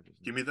 Why does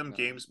give me them 9,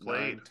 games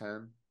played.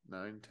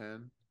 9,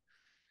 10.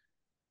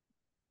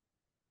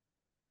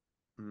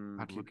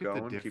 God, Keep look at the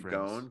going.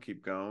 difference.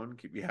 Keep going.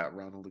 Yeah,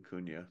 Ronald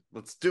Acuna.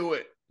 Let's do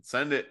it.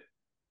 Send it.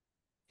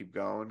 Keep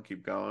going.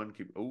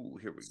 Oh,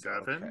 here we go.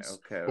 Sevens.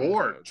 Okay.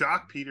 4. Okay.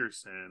 Jock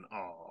Peterson.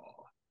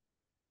 Oh.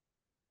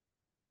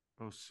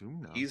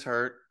 Osuna. He's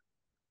hurt.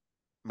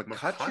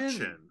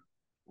 McCutcheon.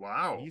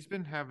 Wow. He's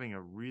been having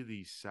a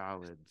really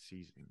solid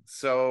season.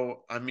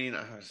 So, I mean,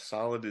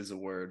 solid is a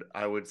word.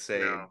 I would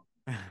say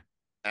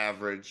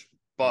average,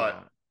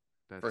 but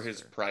for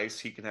his price,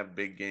 he can have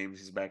big games.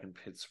 He's back in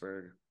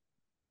Pittsburgh.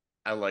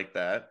 I like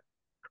that.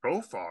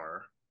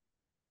 Profar.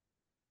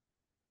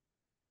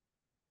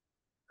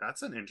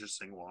 That's an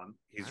interesting one.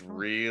 He's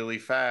really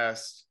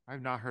fast.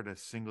 I've not heard a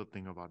single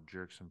thing about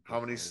Jerkson. How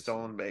many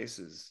stolen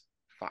bases?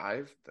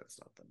 5? That's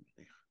not that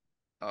many.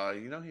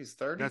 He's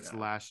 30. That's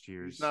last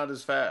year's. He's not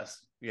as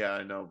fast. Yeah,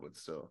 I know, but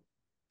still.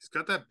 He's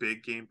got that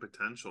big game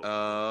potential.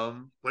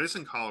 Plays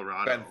in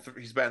Colorado.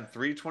 He's batting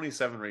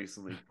 327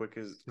 recently. Click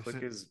his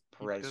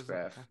price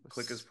graph.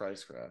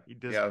 He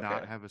does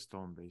not have a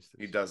stolen base.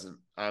 He doesn't.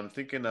 I'm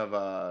thinking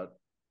of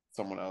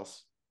someone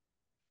else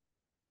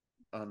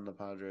on the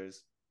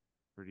Padres.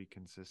 Pretty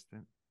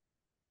consistent.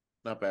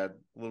 Not bad.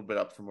 A little bit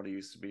up from what he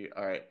used to be.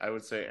 All right. I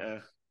would say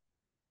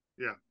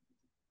Yeah.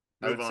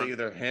 I would say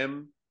either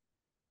him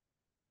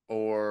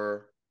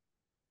or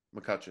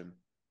McCutcheon,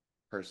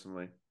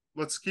 personally.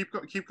 let's keep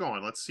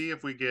going. Let's see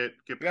if we get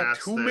We got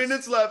past 2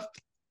 minutes left.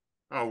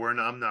 Oh,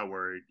 I'm not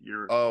worried.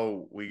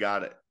 Oh, we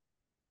got it.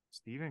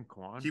 Stephen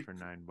Kwan Keep- for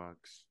 $9.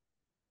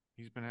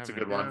 He's been That's a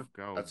having good a one. rough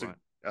go, That's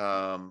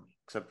but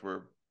except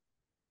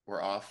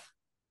we're off.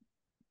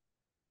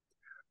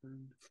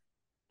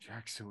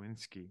 Jack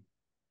Sawinski.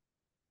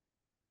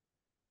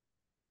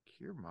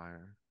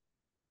 Kiermaier.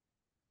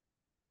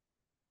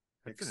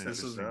 That's an Extended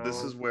interesting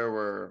This no. is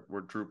where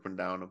we're drooping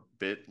down a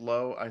bit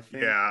low, I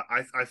think. Yeah,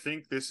 I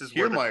think this is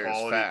where the Kiermaier's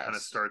quality kind of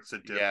fast. starts to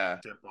dip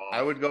off.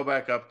 I would go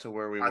back up to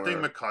where we I were. think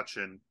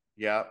McCutcheon.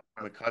 Yeah,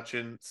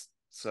 McCutcheon.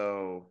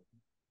 So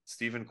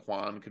Stephen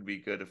Kwan could be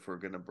good if we're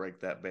going to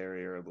break that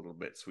barrier a little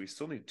bit. So we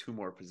still need 2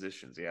 more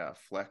positions. Yeah,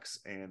 flex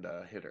and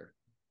a hitter,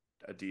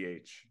 a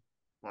DH.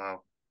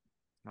 Wow.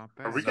 Not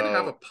bad. Are we going to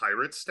have a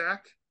pirate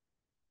stack?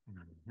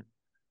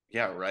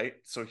 Yeah, right.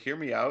 So hear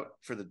me out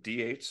for the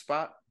DH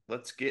spot.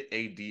 Let's get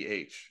a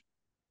DH.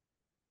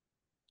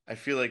 I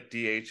feel like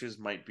DHs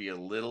might be a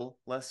little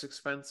less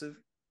expensive.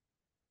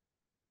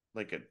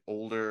 Like an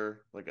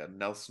older, like a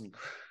Nelson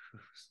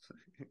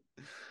Cruz.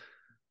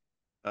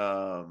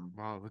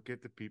 Wow, look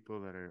at the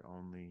people that are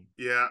only.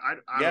 Yeah,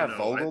 I yeah, don't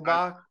know.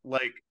 Vogelbach.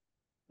 Like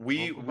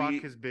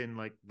Vogelbach has been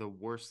like the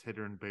worst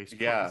hitter in baseball.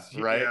 Yeah,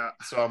 right. Yeah.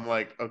 So I'm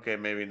like, okay,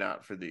 maybe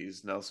not for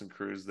these. Nelson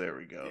Cruz, there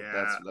we go.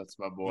 Yeah. That's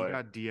my boy. He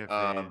got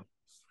DFA.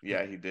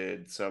 Yeah, he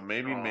did. So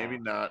maybe Aw.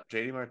 not.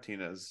 JD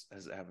Martinez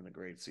is having a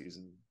great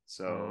season.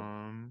 So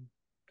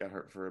got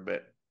hurt for a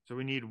bit. So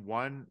we need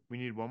one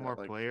more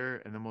like-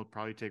 player, and then we'll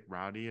probably take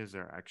Rowdy as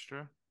our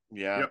extra.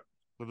 Yeah. Yep.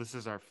 So this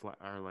is our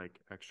like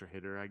extra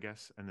hitter, I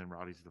guess, and then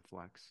Rowdy's the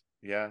flex.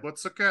 Yeah.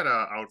 Let's look at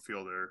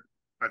outfielder.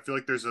 I feel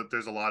like there's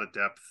a lot of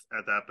depth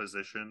at that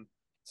position.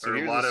 So Or a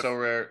here's lot a of so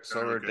rare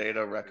good data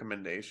players.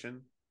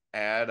 recommendation.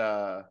 Add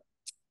a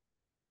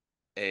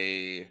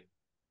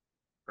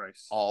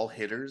Price. all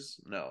hitters.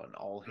 No, an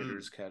all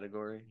hitters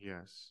category.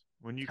 Yes.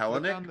 When you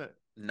Kellenic, click on the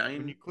 9.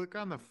 when you click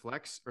on the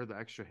flex or the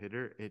extra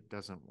hitter, it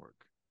doesn't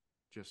work.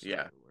 Just so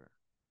Yeah. you're aware.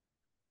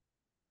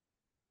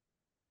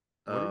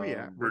 What are we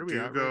at? What are we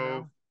at right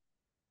now?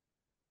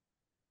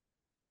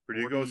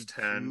 Verdugo's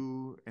 10.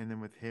 42, and then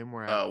with him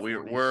we're at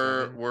we're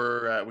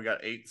 47. at we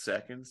got 8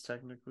 seconds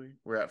technically.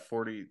 We're at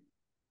 40.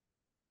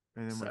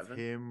 And then with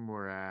him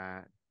we're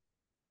at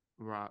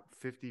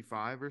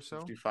 55 or so.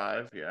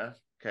 55, yeah.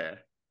 Okay.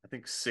 I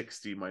think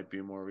 60 might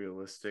be more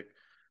realistic.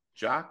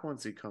 Jock,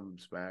 once he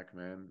comes back,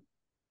 man.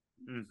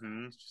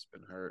 He's just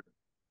been hurt.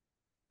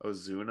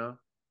 Ozuna,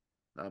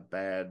 not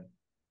bad.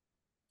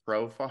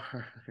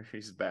 Profar,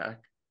 he's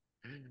back.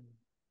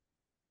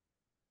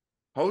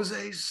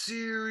 Jose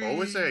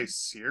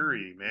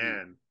Siri,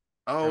 man.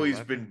 Oh, he's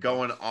 11 been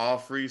going bucks.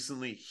 off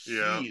recently.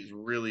 Yeah. He's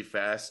really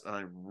fast, and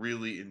I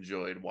really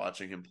enjoyed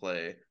watching him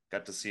play.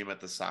 Got to see him at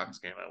the Sox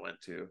game I went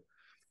to.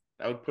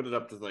 I would put it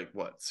up to like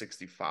what,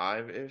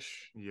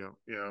 65-ish? Yep.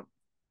 Yeah.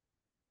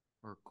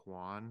 Or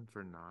Quan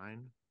for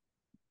 9.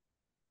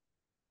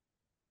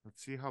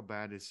 Let's see how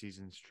bad his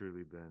season's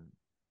truly been.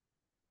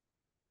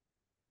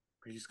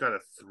 He's got a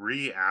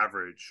 3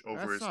 average over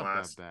That's his not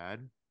last. that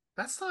bad.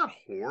 That's not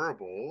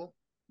horrible.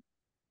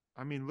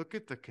 I mean, look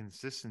at the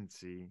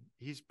consistency.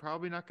 He's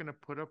probably not going to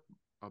put up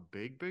a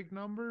big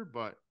number,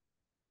 but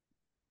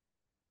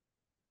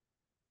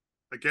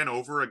Again,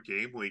 over a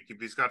game week, if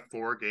he's got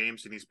 4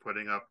 games and he's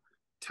putting up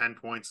 10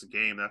 points a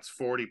game, that's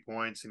 40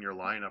 points in your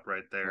lineup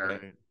right there.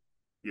 right.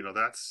 You know,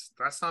 that's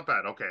not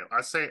bad. Okay,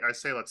 I say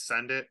let's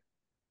send it.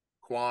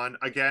 Quan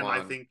again. I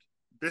think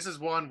this is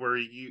one where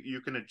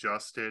you can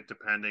adjust it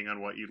depending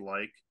on what you'd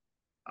like.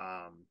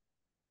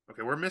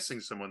 Okay, we're missing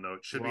someone though.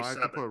 It should be I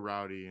 7. could put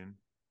Rowdy in.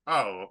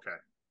 Oh, okay.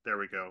 There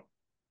we go.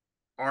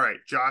 All right,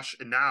 Josh,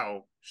 and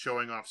now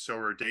showing off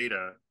Sorare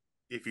data.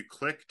 If you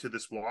click to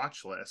this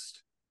watch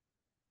list,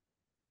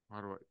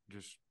 How do I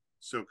just?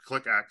 so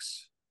click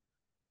X.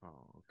 Oh,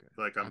 okay.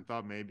 Like I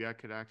thought maybe I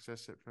could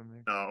access it from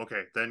there. No,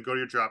 okay. Then go to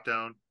your drop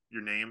down,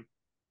 your name,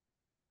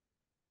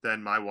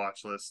 then my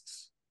watch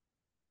lists.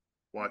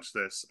 Watch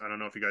this. I don't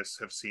know if you guys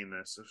have seen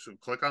this. So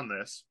click on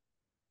this,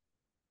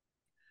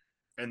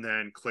 and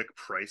then click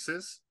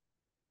prices.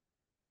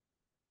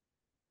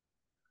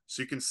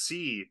 So you can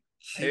see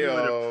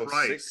cumulative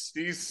price.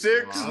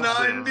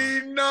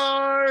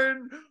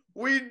 66.99.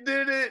 We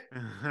did it.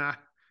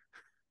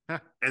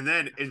 And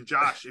then,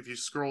 Josh, if you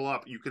scroll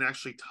up, you can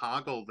actually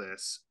toggle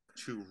this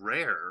to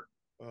rare.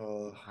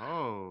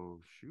 Oh,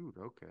 shoot.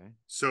 Okay.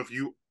 So if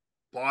you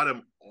bought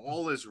them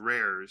all as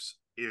rares,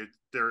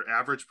 their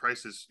average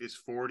price is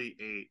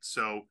 48.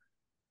 So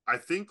I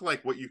think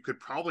like what you could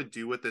probably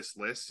do with this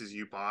list is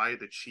you buy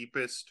the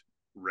cheapest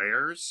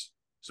rares.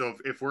 So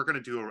if we're going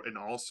to do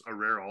a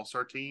rare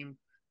all-star team,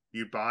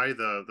 you buy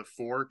the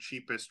 4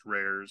 cheapest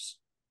rares,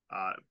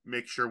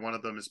 make sure one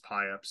of them is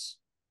pie-ups,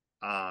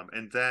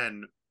 and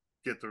then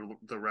get the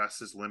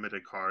rest as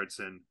limited cards.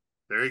 And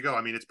there you go.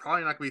 I mean, it's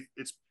probably not going to be,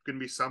 it's going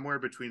to be somewhere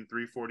between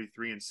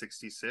 343 and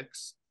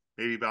 66,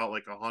 maybe about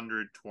like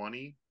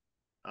 120.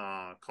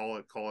 Call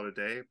it a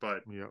day.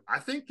 But yep. I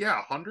think,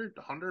 yeah,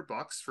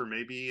 $100 for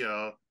maybe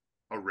a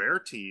rare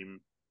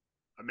team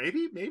maybe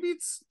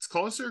it's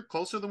closer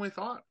than we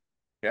thought.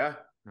 Yeah.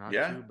 Not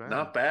Yeah. too bad.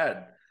 Not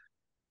bad.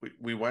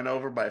 We went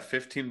over by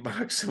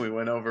 $15 and we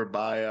went over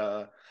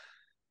by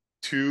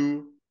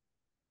 2,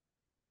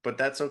 but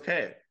that's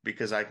okay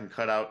because I can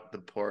cut out the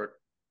part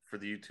for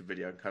the YouTube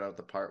video. I can cut out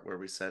the part where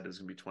we said it was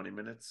gonna be 20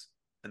 minutes,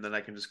 and then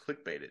I can just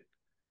clickbait it.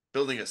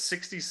 Building a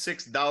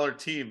 $66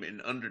 team in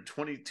under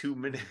 22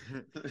 minutes.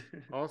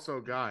 Also,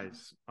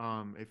 guys,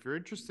 if you're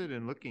interested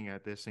in looking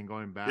at this and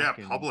going Yeah, back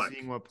and public.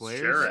 seeing what players,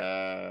 Share it.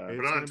 Yeah. Put it's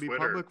it on going to be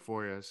Twitter. public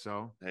for you.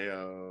 So,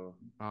 Heyo.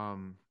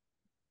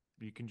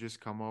 you can just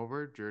come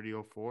over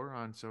Jerdy04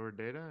 on Solar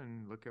Data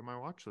and look at my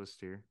watch list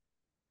here.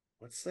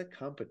 What's the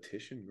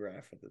competition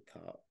graph at the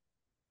top?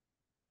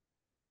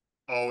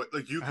 Oh,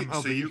 like you can,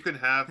 so MLB.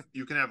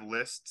 you can have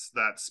lists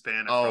that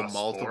span across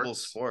multiple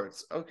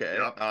sports. Okay.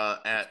 Yep.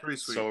 At pretty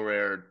sweet.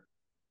 Sorare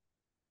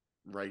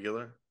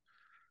regular.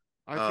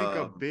 I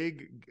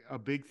think a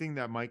big thing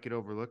that might get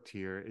overlooked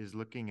here is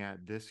looking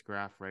at this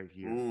graph right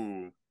here.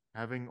 Ooh.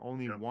 Having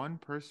only one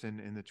person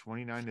in the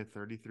 29 to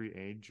 33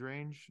 age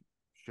range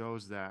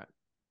shows that,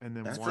 and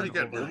then That's one pretty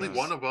good. over Only the-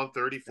 one above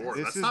 34.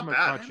 This That's is not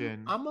bad.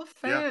 McCutcheon. I'm a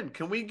fan. Yeah.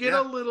 Can we get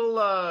Yeah. a little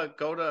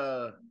go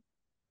to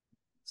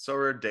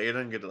Sorare data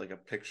and get like a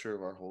picture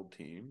of our whole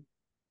team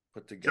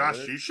put together?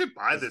 Josh, you should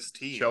buy this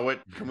team. Show it.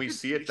 Can we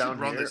see it You should down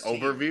run here? this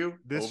team. Overview.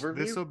 This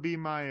Overview will be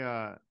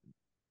my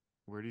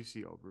where do you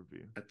see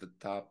overview? at the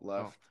top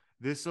left.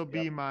 This will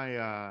be Yep.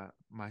 my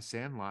my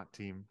Sandlot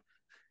team.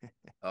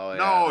 Oh yeah.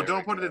 No, there don't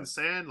we put it go. in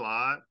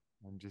Sandlot.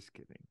 I'm just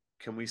kidding.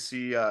 Can we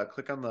see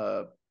click on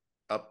the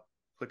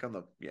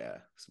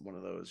one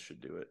of those should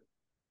do it.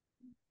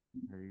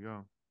 There you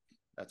go.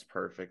 That's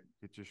perfect.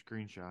 Get your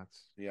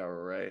screenshots. Yeah,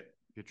 we're right.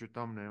 Get your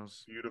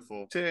thumbnails.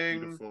 Beautiful. Ting.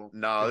 Beautiful.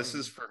 No, this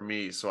is for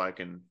me so I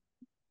can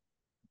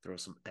throw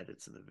some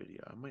edits in the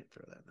video. I might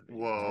throw that in the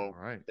video. Whoa.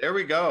 All right. There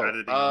we go.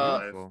 Editing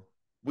live. Beautiful.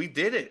 We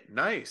did it.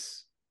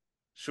 Nice.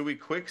 Should we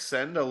quick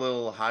send a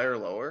little higher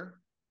lower?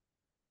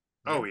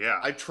 Oh yeah.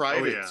 I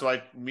tried it. Yeah.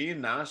 So me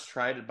and Nash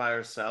tried it by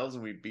ourselves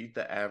and we beat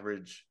the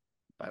average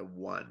by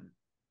 1.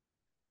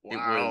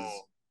 Wow.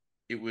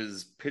 It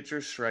was pitcher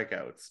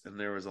strikeouts and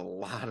there was a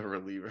lot of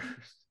relievers.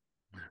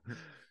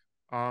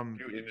 A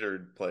few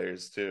injured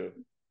players too.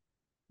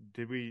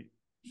 Did we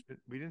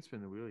didn't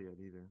spin the wheel yet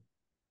either.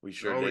 We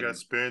sure Oh, we did. got to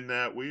spin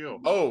that wheel.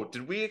 Oh,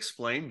 did we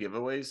explain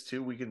giveaways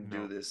too? We can do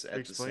No. this at the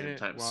Explain same it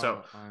time.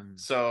 while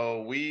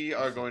So we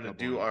are This is going to double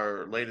do up.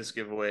 our latest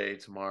giveaway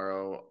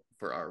tomorrow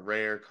for our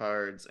rare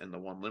cards and the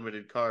one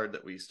limited card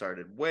that we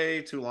started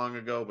way too long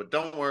ago. But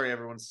don't worry,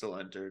 everyone's still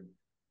entered.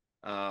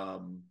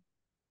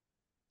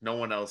 No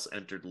one else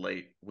entered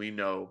late. We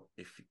know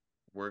if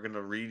we're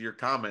gonna read your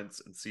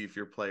comments and see if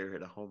your player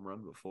hit a home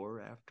run before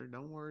or after.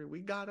 Don't worry, we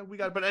got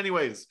it. But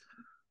anyways,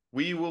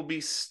 we will be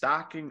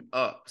stocking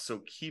up. So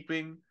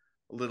keeping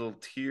little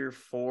tier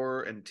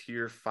 4 and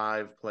tier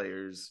 5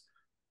 players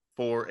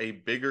for a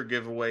bigger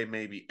giveaway,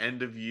 maybe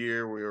end of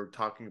year. We were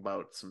talking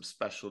about some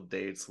special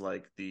dates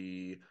like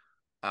the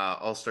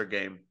All-Star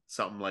game,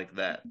 something like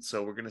that.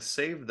 So we're going to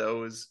save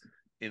those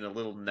in a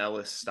little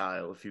Nellis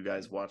style if you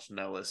guys watch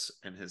Nellis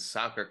and his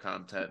soccer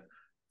content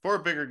for a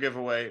bigger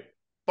giveaway.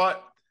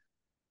 But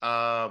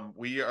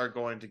we are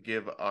going to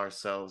give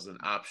ourselves an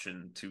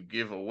option to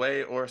give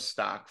away or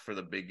stock for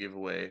the big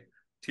giveaway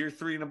tier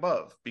 3 and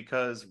above,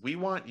 because we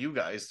want you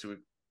guys to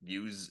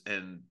use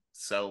and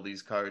sell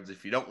these cards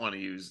if you don't want to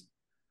use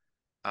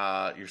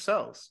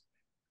yourselves.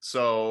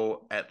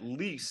 So at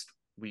least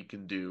we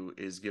can do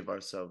is give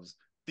ourselves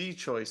the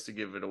choice to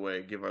give it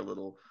away, give our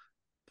little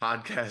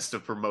podcast a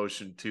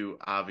promotion too,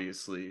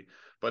 obviously.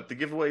 But the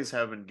giveaways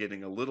have been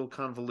getting a little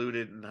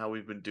convoluted in how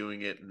we've been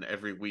doing it and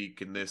every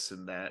week and this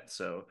and that.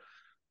 So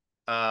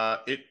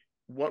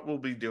what we'll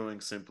be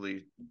doing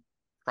simply,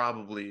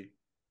 probably,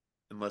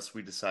 unless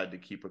we decide to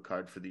keep a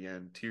card for the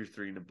end, tier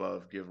 3 and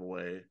above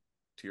giveaway,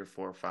 tier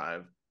 4 or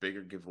 5,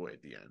 bigger giveaway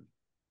at the end.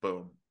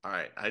 Boom. All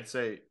right. I'd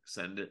say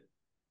send it.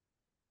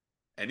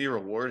 Any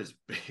reward is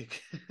big.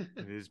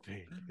 It is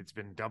big. It's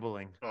been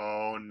doubling.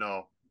 Oh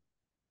no.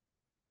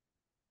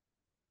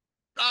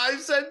 I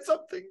said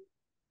something.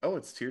 Oh,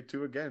 it's tier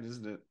 2 again,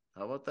 isn't it?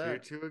 How about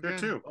that? Tier 2 Tier again.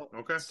 2. Oh,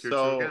 Okay. Tier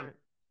so- 2 again.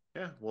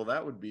 Yeah, well,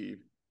 that would be,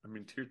 I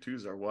mean, tier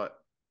 2s are what?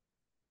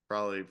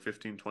 Probably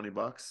 15,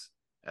 $20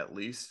 at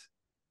least.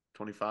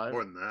 25?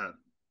 More than that.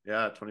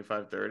 Yeah,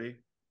 25, 30.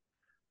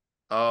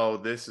 Oh,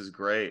 this is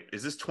great.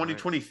 Is this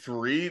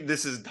 2023?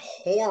 This is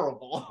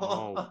horrible.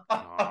 Oh,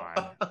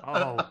 God.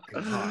 Oh,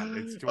 God.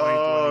 It's 2023.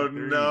 Oh,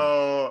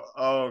 no.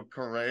 Oh,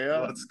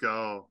 Correa. Let's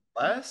go.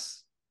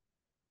 Less?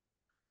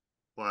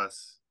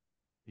 Plus.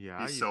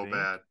 Yeah, He's you so think?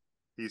 bad.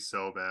 He's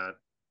so bad.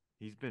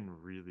 He's been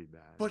really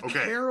bad. But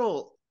Okay.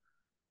 Carroll.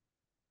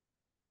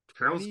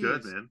 Carroll's 20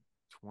 good, is- man.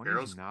 20's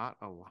Carroll's- not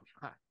a lot.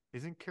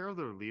 Isn't Carroll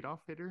their leadoff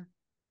hitter?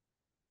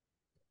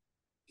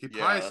 He Yeah,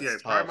 probably, that's he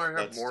tough. probably might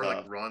have That's more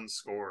tough. like runs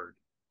scored.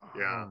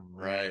 Yeah. Oh,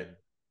 Right. man.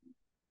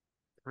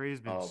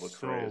 Correa's been Oh, but so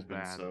Correa's been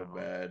bad. so though.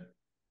 bad.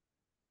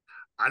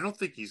 I don't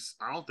think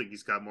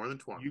he's got more than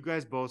 20. You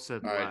guys both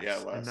said All less, right, yeah,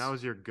 and less. that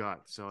was your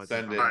gut. So I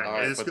Send think it. All right, All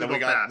right, it's but gonna then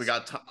go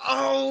fast.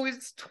 oh,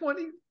 it's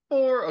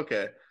 24.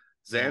 Okay.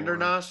 Xander More.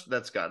 Nosh,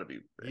 that's got to be.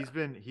 He's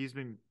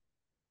been.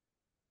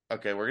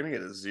 Okay, we're gonna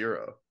get a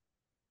 0.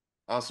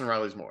 Austin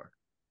Riley's more.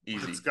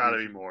 Easy. It's got to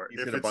be more. He's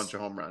If hit a it's bunch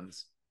of home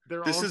runs.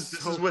 They're This all is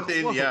so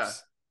within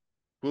close.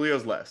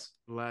 Julio's less.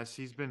 Less.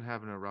 He's been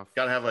having a rough.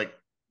 Gotta have like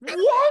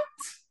what?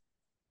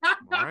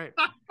 All right.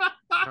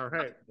 All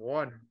right.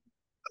 1.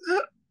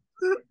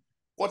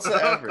 What's the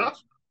average?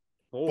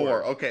 4.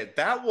 4. Okay,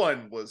 that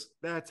one was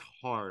That's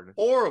hard.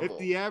 horrible. If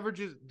the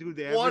averages, dude,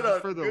 the What averages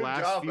a for the good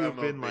last job, few have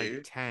been MLB.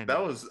 like 10.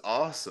 That was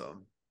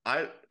awesome.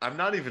 I'm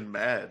not even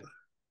mad.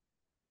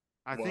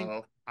 I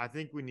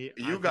think we need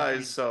You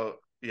guys, so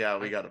yeah,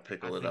 we got to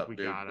pickle it up, we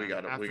dude. gotta. We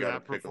got to After pickle that it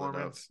up.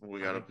 performance, We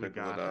got to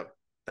pickle it up.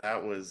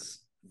 That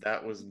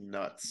was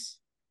nuts.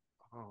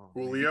 Oh,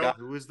 Julio?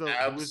 who was the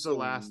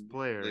last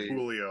player?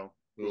 Julio.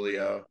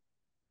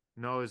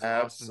 No, it was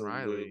Austin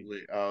Riley.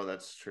 Absolutely. Oh,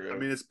 that's true. I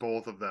mean, it's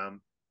both of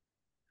them.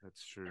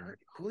 That's true.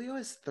 Julio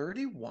is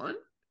 31?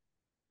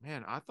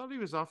 Man, I thought he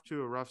was off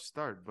to a rough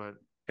start, but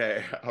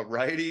Okay, a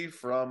righty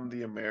from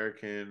the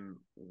American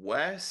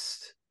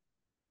West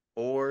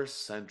or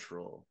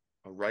Central.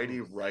 A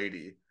righty.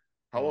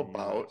 How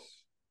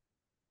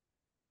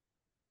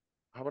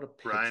about a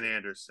pitcher? Brian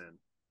Anderson.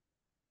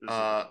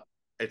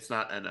 It's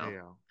not NL.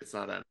 AL. It's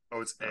not NL.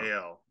 Oh, it's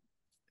AL.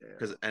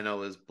 Because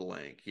NL is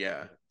blank.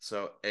 Yeah.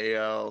 So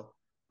AL.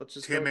 Let's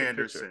just Tim go with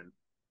Anderson.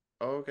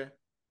 Oh, okay.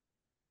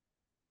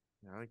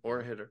 Yeah, I like Or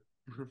that. a hitter.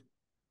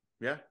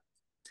 Yeah.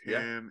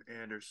 Tim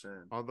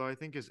Anderson. Although I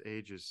think his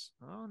age is.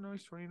 Oh no,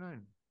 he's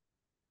 29.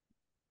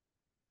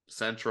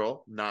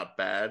 Central, not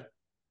bad.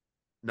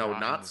 No, Not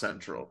not in the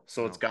Central. Central.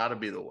 So it's No. got to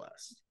be the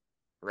West,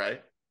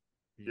 right?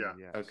 Yeah.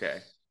 Yes. Okay.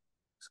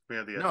 We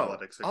have the No.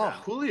 Athletics again. Oh,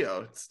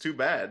 Julio. It's too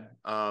bad.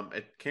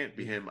 It can't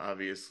be Yeah. him,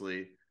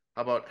 obviously.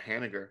 How about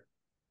Haniger?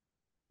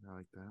 I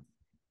like that.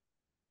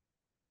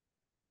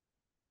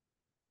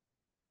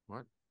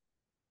 What?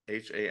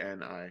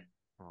 Hani.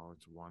 Oh,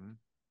 it's 1.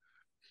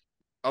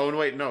 Oh, and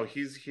wait, no,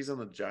 he's on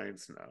the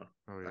Giants now.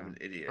 Oh yeah. I'm an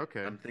idiot.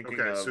 Okay. I'm thinking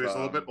Okay, of so he's a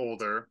little bit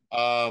older.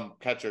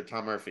 catcher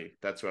Tom Murphy.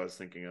 That's what I was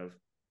thinking of.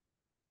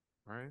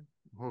 All right.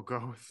 We'll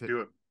go with it.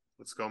 Do it.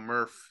 Let's go,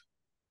 Murph.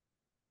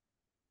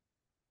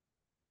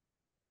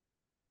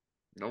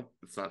 Nope,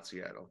 it's not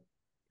Seattle.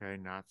 Okay,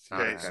 not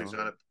Okay, Seattle. so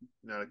he's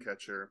not a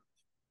catcher.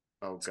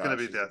 Oh, It's gonna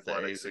be is the it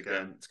Athletics A's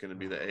again. It's gonna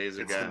be the A's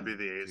It's again. gonna be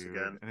the A's Dude,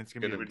 again. and it's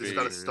gonna be. We be just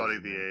gotta A's, study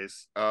the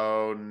A's.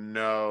 Oh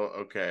no.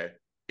 Okay.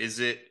 Is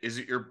it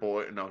your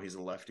boy? No, he's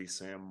a lefty,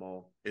 Sam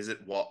Mole. Is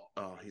it Walt?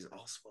 Oh, he's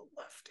also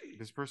a lefty.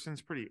 This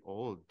person's pretty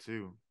old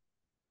too,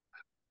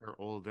 or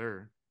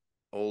older.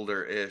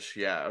 Older-ish.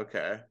 Yeah.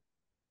 Okay.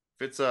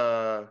 If it's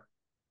a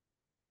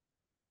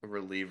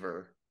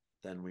reliever,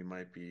 then we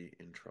might be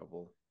in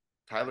trouble.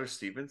 Tyler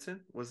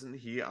Stevenson, wasn't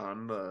he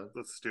on the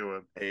Let's do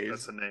it. A's?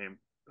 That's a name.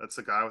 That's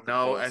the guy with the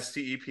No, pulse.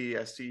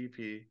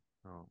 STEP.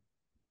 Oh,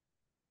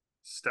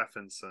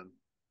 Stephenson.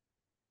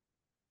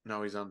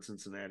 No, he's on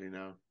Cincinnati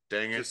now.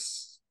 Dang it.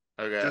 Just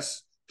Okay.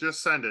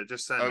 just send it.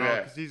 Just send Okay.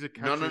 it. because he's a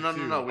catcher No.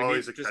 too. We Oh, need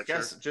he's a just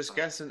catcher?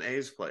 guess an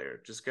A's player.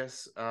 Just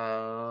guess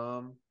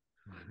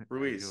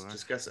Ruiz. Aguilar.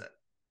 Just guess it.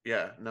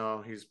 Yeah,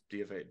 no, he's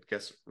DFA'd.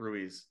 Guess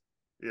Ruiz.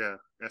 Yeah,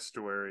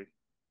 Estuary.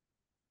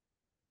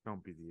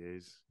 Don't be the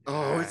A's.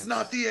 Oh, it's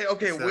not the A.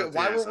 Okay, It's not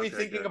why the A's. weren't we Okay,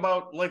 thinking good.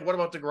 about what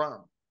about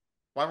DeGrom?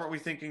 Why weren't we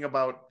thinking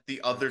about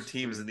the other That's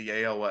teams true. in the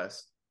AL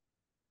West?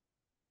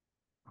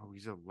 Oh,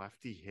 he's a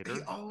lefty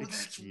hitter. Oh,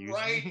 Excuse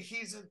that's right. me.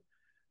 He's an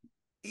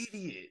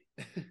idiot.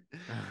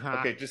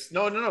 Okay, just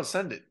no.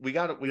 Send it. We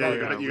got it. We got you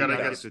gotta it.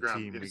 get the Instagram.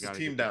 team. It's We a got to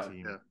team get down. the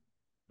team. Yeah.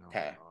 No,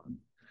 Okay. God.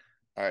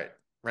 All right,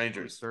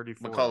 Rangers.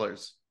 34.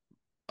 McCullers.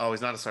 Oh,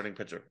 he's not a starting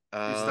pitcher. He's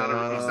not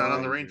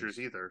on the Rangers. Rangers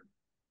either.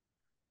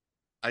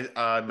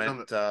 I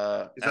meant he's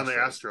on the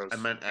Astros. I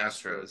meant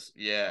Astros.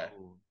 Yeah.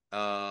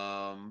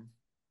 Oh,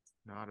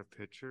 not a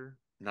pitcher.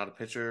 Not a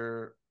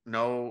pitcher.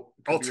 No.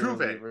 could be a Altuve.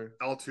 reliever.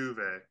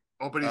 Altuve.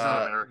 Oh, but he's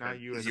not American. not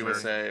He's USA.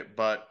 USA,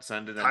 but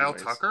send it Kyle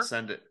anyways. Tucker?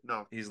 Send it.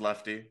 No. He's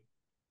lefty.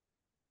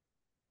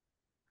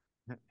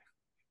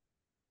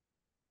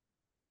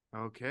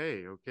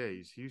 Okay.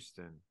 He's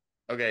Houston.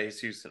 Okay, he's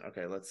Houston.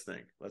 Okay, let's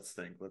think.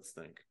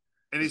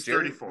 And he's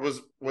Jeremy- 34.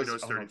 Was We know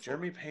he's oh, no, 34.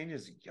 Jeremy Payne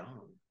is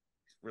young.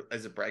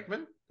 Is it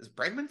Bregman? Is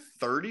Bregman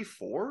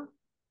 34?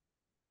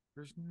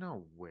 There's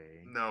no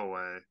way. No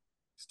way.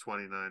 He's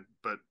 29.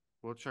 But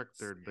We'll check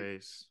third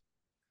base.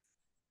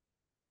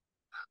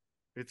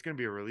 It's gonna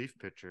be a relief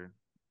pitcher.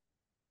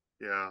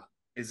 yeah.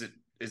 Is it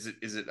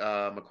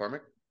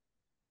McCormick?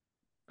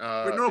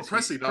 Wait, no, is he-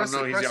 Presley. No,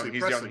 Presley. he's Presley, young.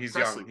 He's Presley, young. He's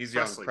Presley, young. He's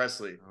Presley. young.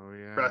 Presley. Oh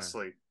yeah.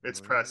 Presley. It's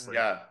Oh, Presley.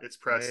 Yeah. It's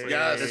Presley.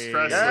 Yes. It's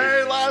Presley.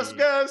 Hey, last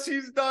guess.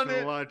 He's done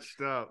it.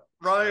 Clutched up.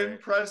 Ryan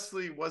Right.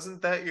 Presley.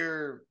 Wasn't that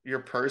your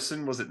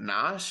person? Was it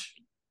Nosh?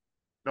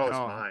 No, it's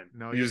mine.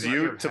 No, Use you're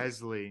thinking you of to-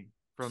 Hesley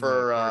from the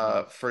For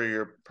Cardinals. for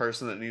your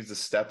person that needs to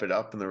step it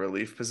up in the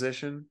relief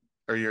position,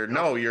 or your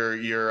No. your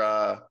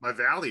My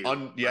value.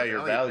 your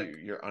My value,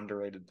 pick. your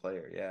underrated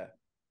player. Yeah.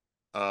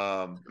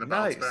 Gonna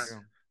bounce back.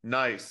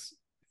 Nice.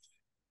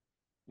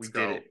 We Let's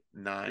did go. it.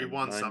 Nine. We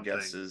won 9 something.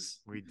 guesses.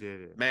 We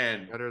did it.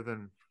 Man, Better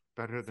than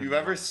if you've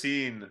ever one.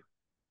 seen,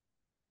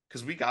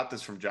 because we got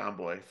this from John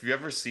Boy. If you've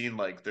ever seen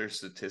like their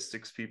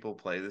statistics, people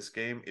play this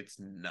game, it's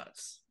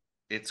nuts.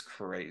 It's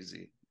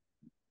crazy.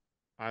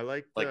 I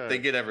like They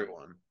get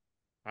everyone.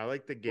 I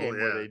like the game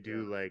where they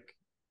do like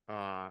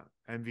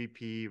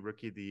MVP,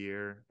 Rookie of the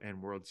Year,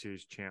 and World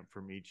Series champ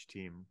from each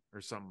team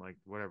or something, like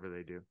whatever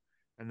they do.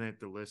 And they have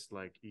to list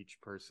like each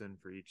person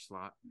for each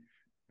slot.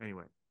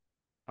 Anyway,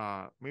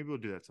 maybe we'll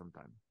do that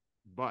sometime.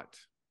 But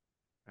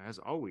as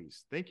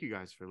always, thank you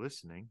guys for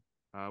listening.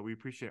 We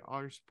appreciate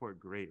all your support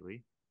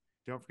greatly.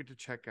 Don't forget to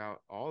check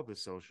out all of the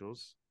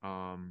socials.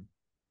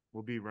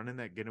 We'll be running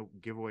that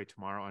giveaway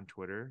tomorrow on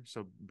Twitter,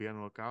 so be on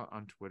the lookout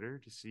on Twitter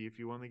to see if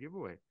you won the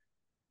giveaway.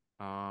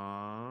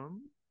 I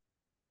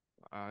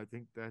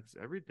think that's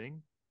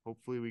everything.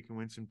 Hopefully we can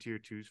win some tier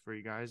 2s for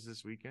you guys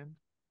this weekend,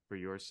 for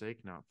your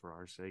sake, not for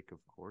our sake, of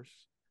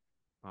course.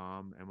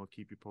 And we'll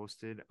keep you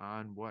posted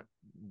on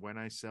when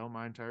I sell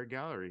my entire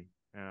gallery.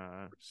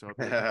 So if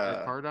there's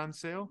a card on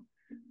sale,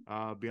 be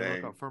on the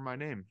lookout for my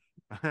name.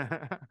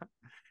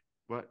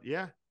 But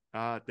yeah,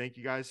 thank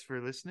you guys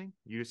for listening.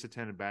 You just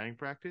attended batting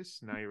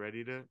practice. Now you're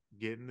ready to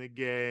get in the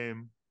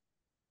game.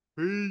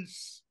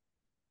 Peace.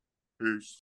 Peace.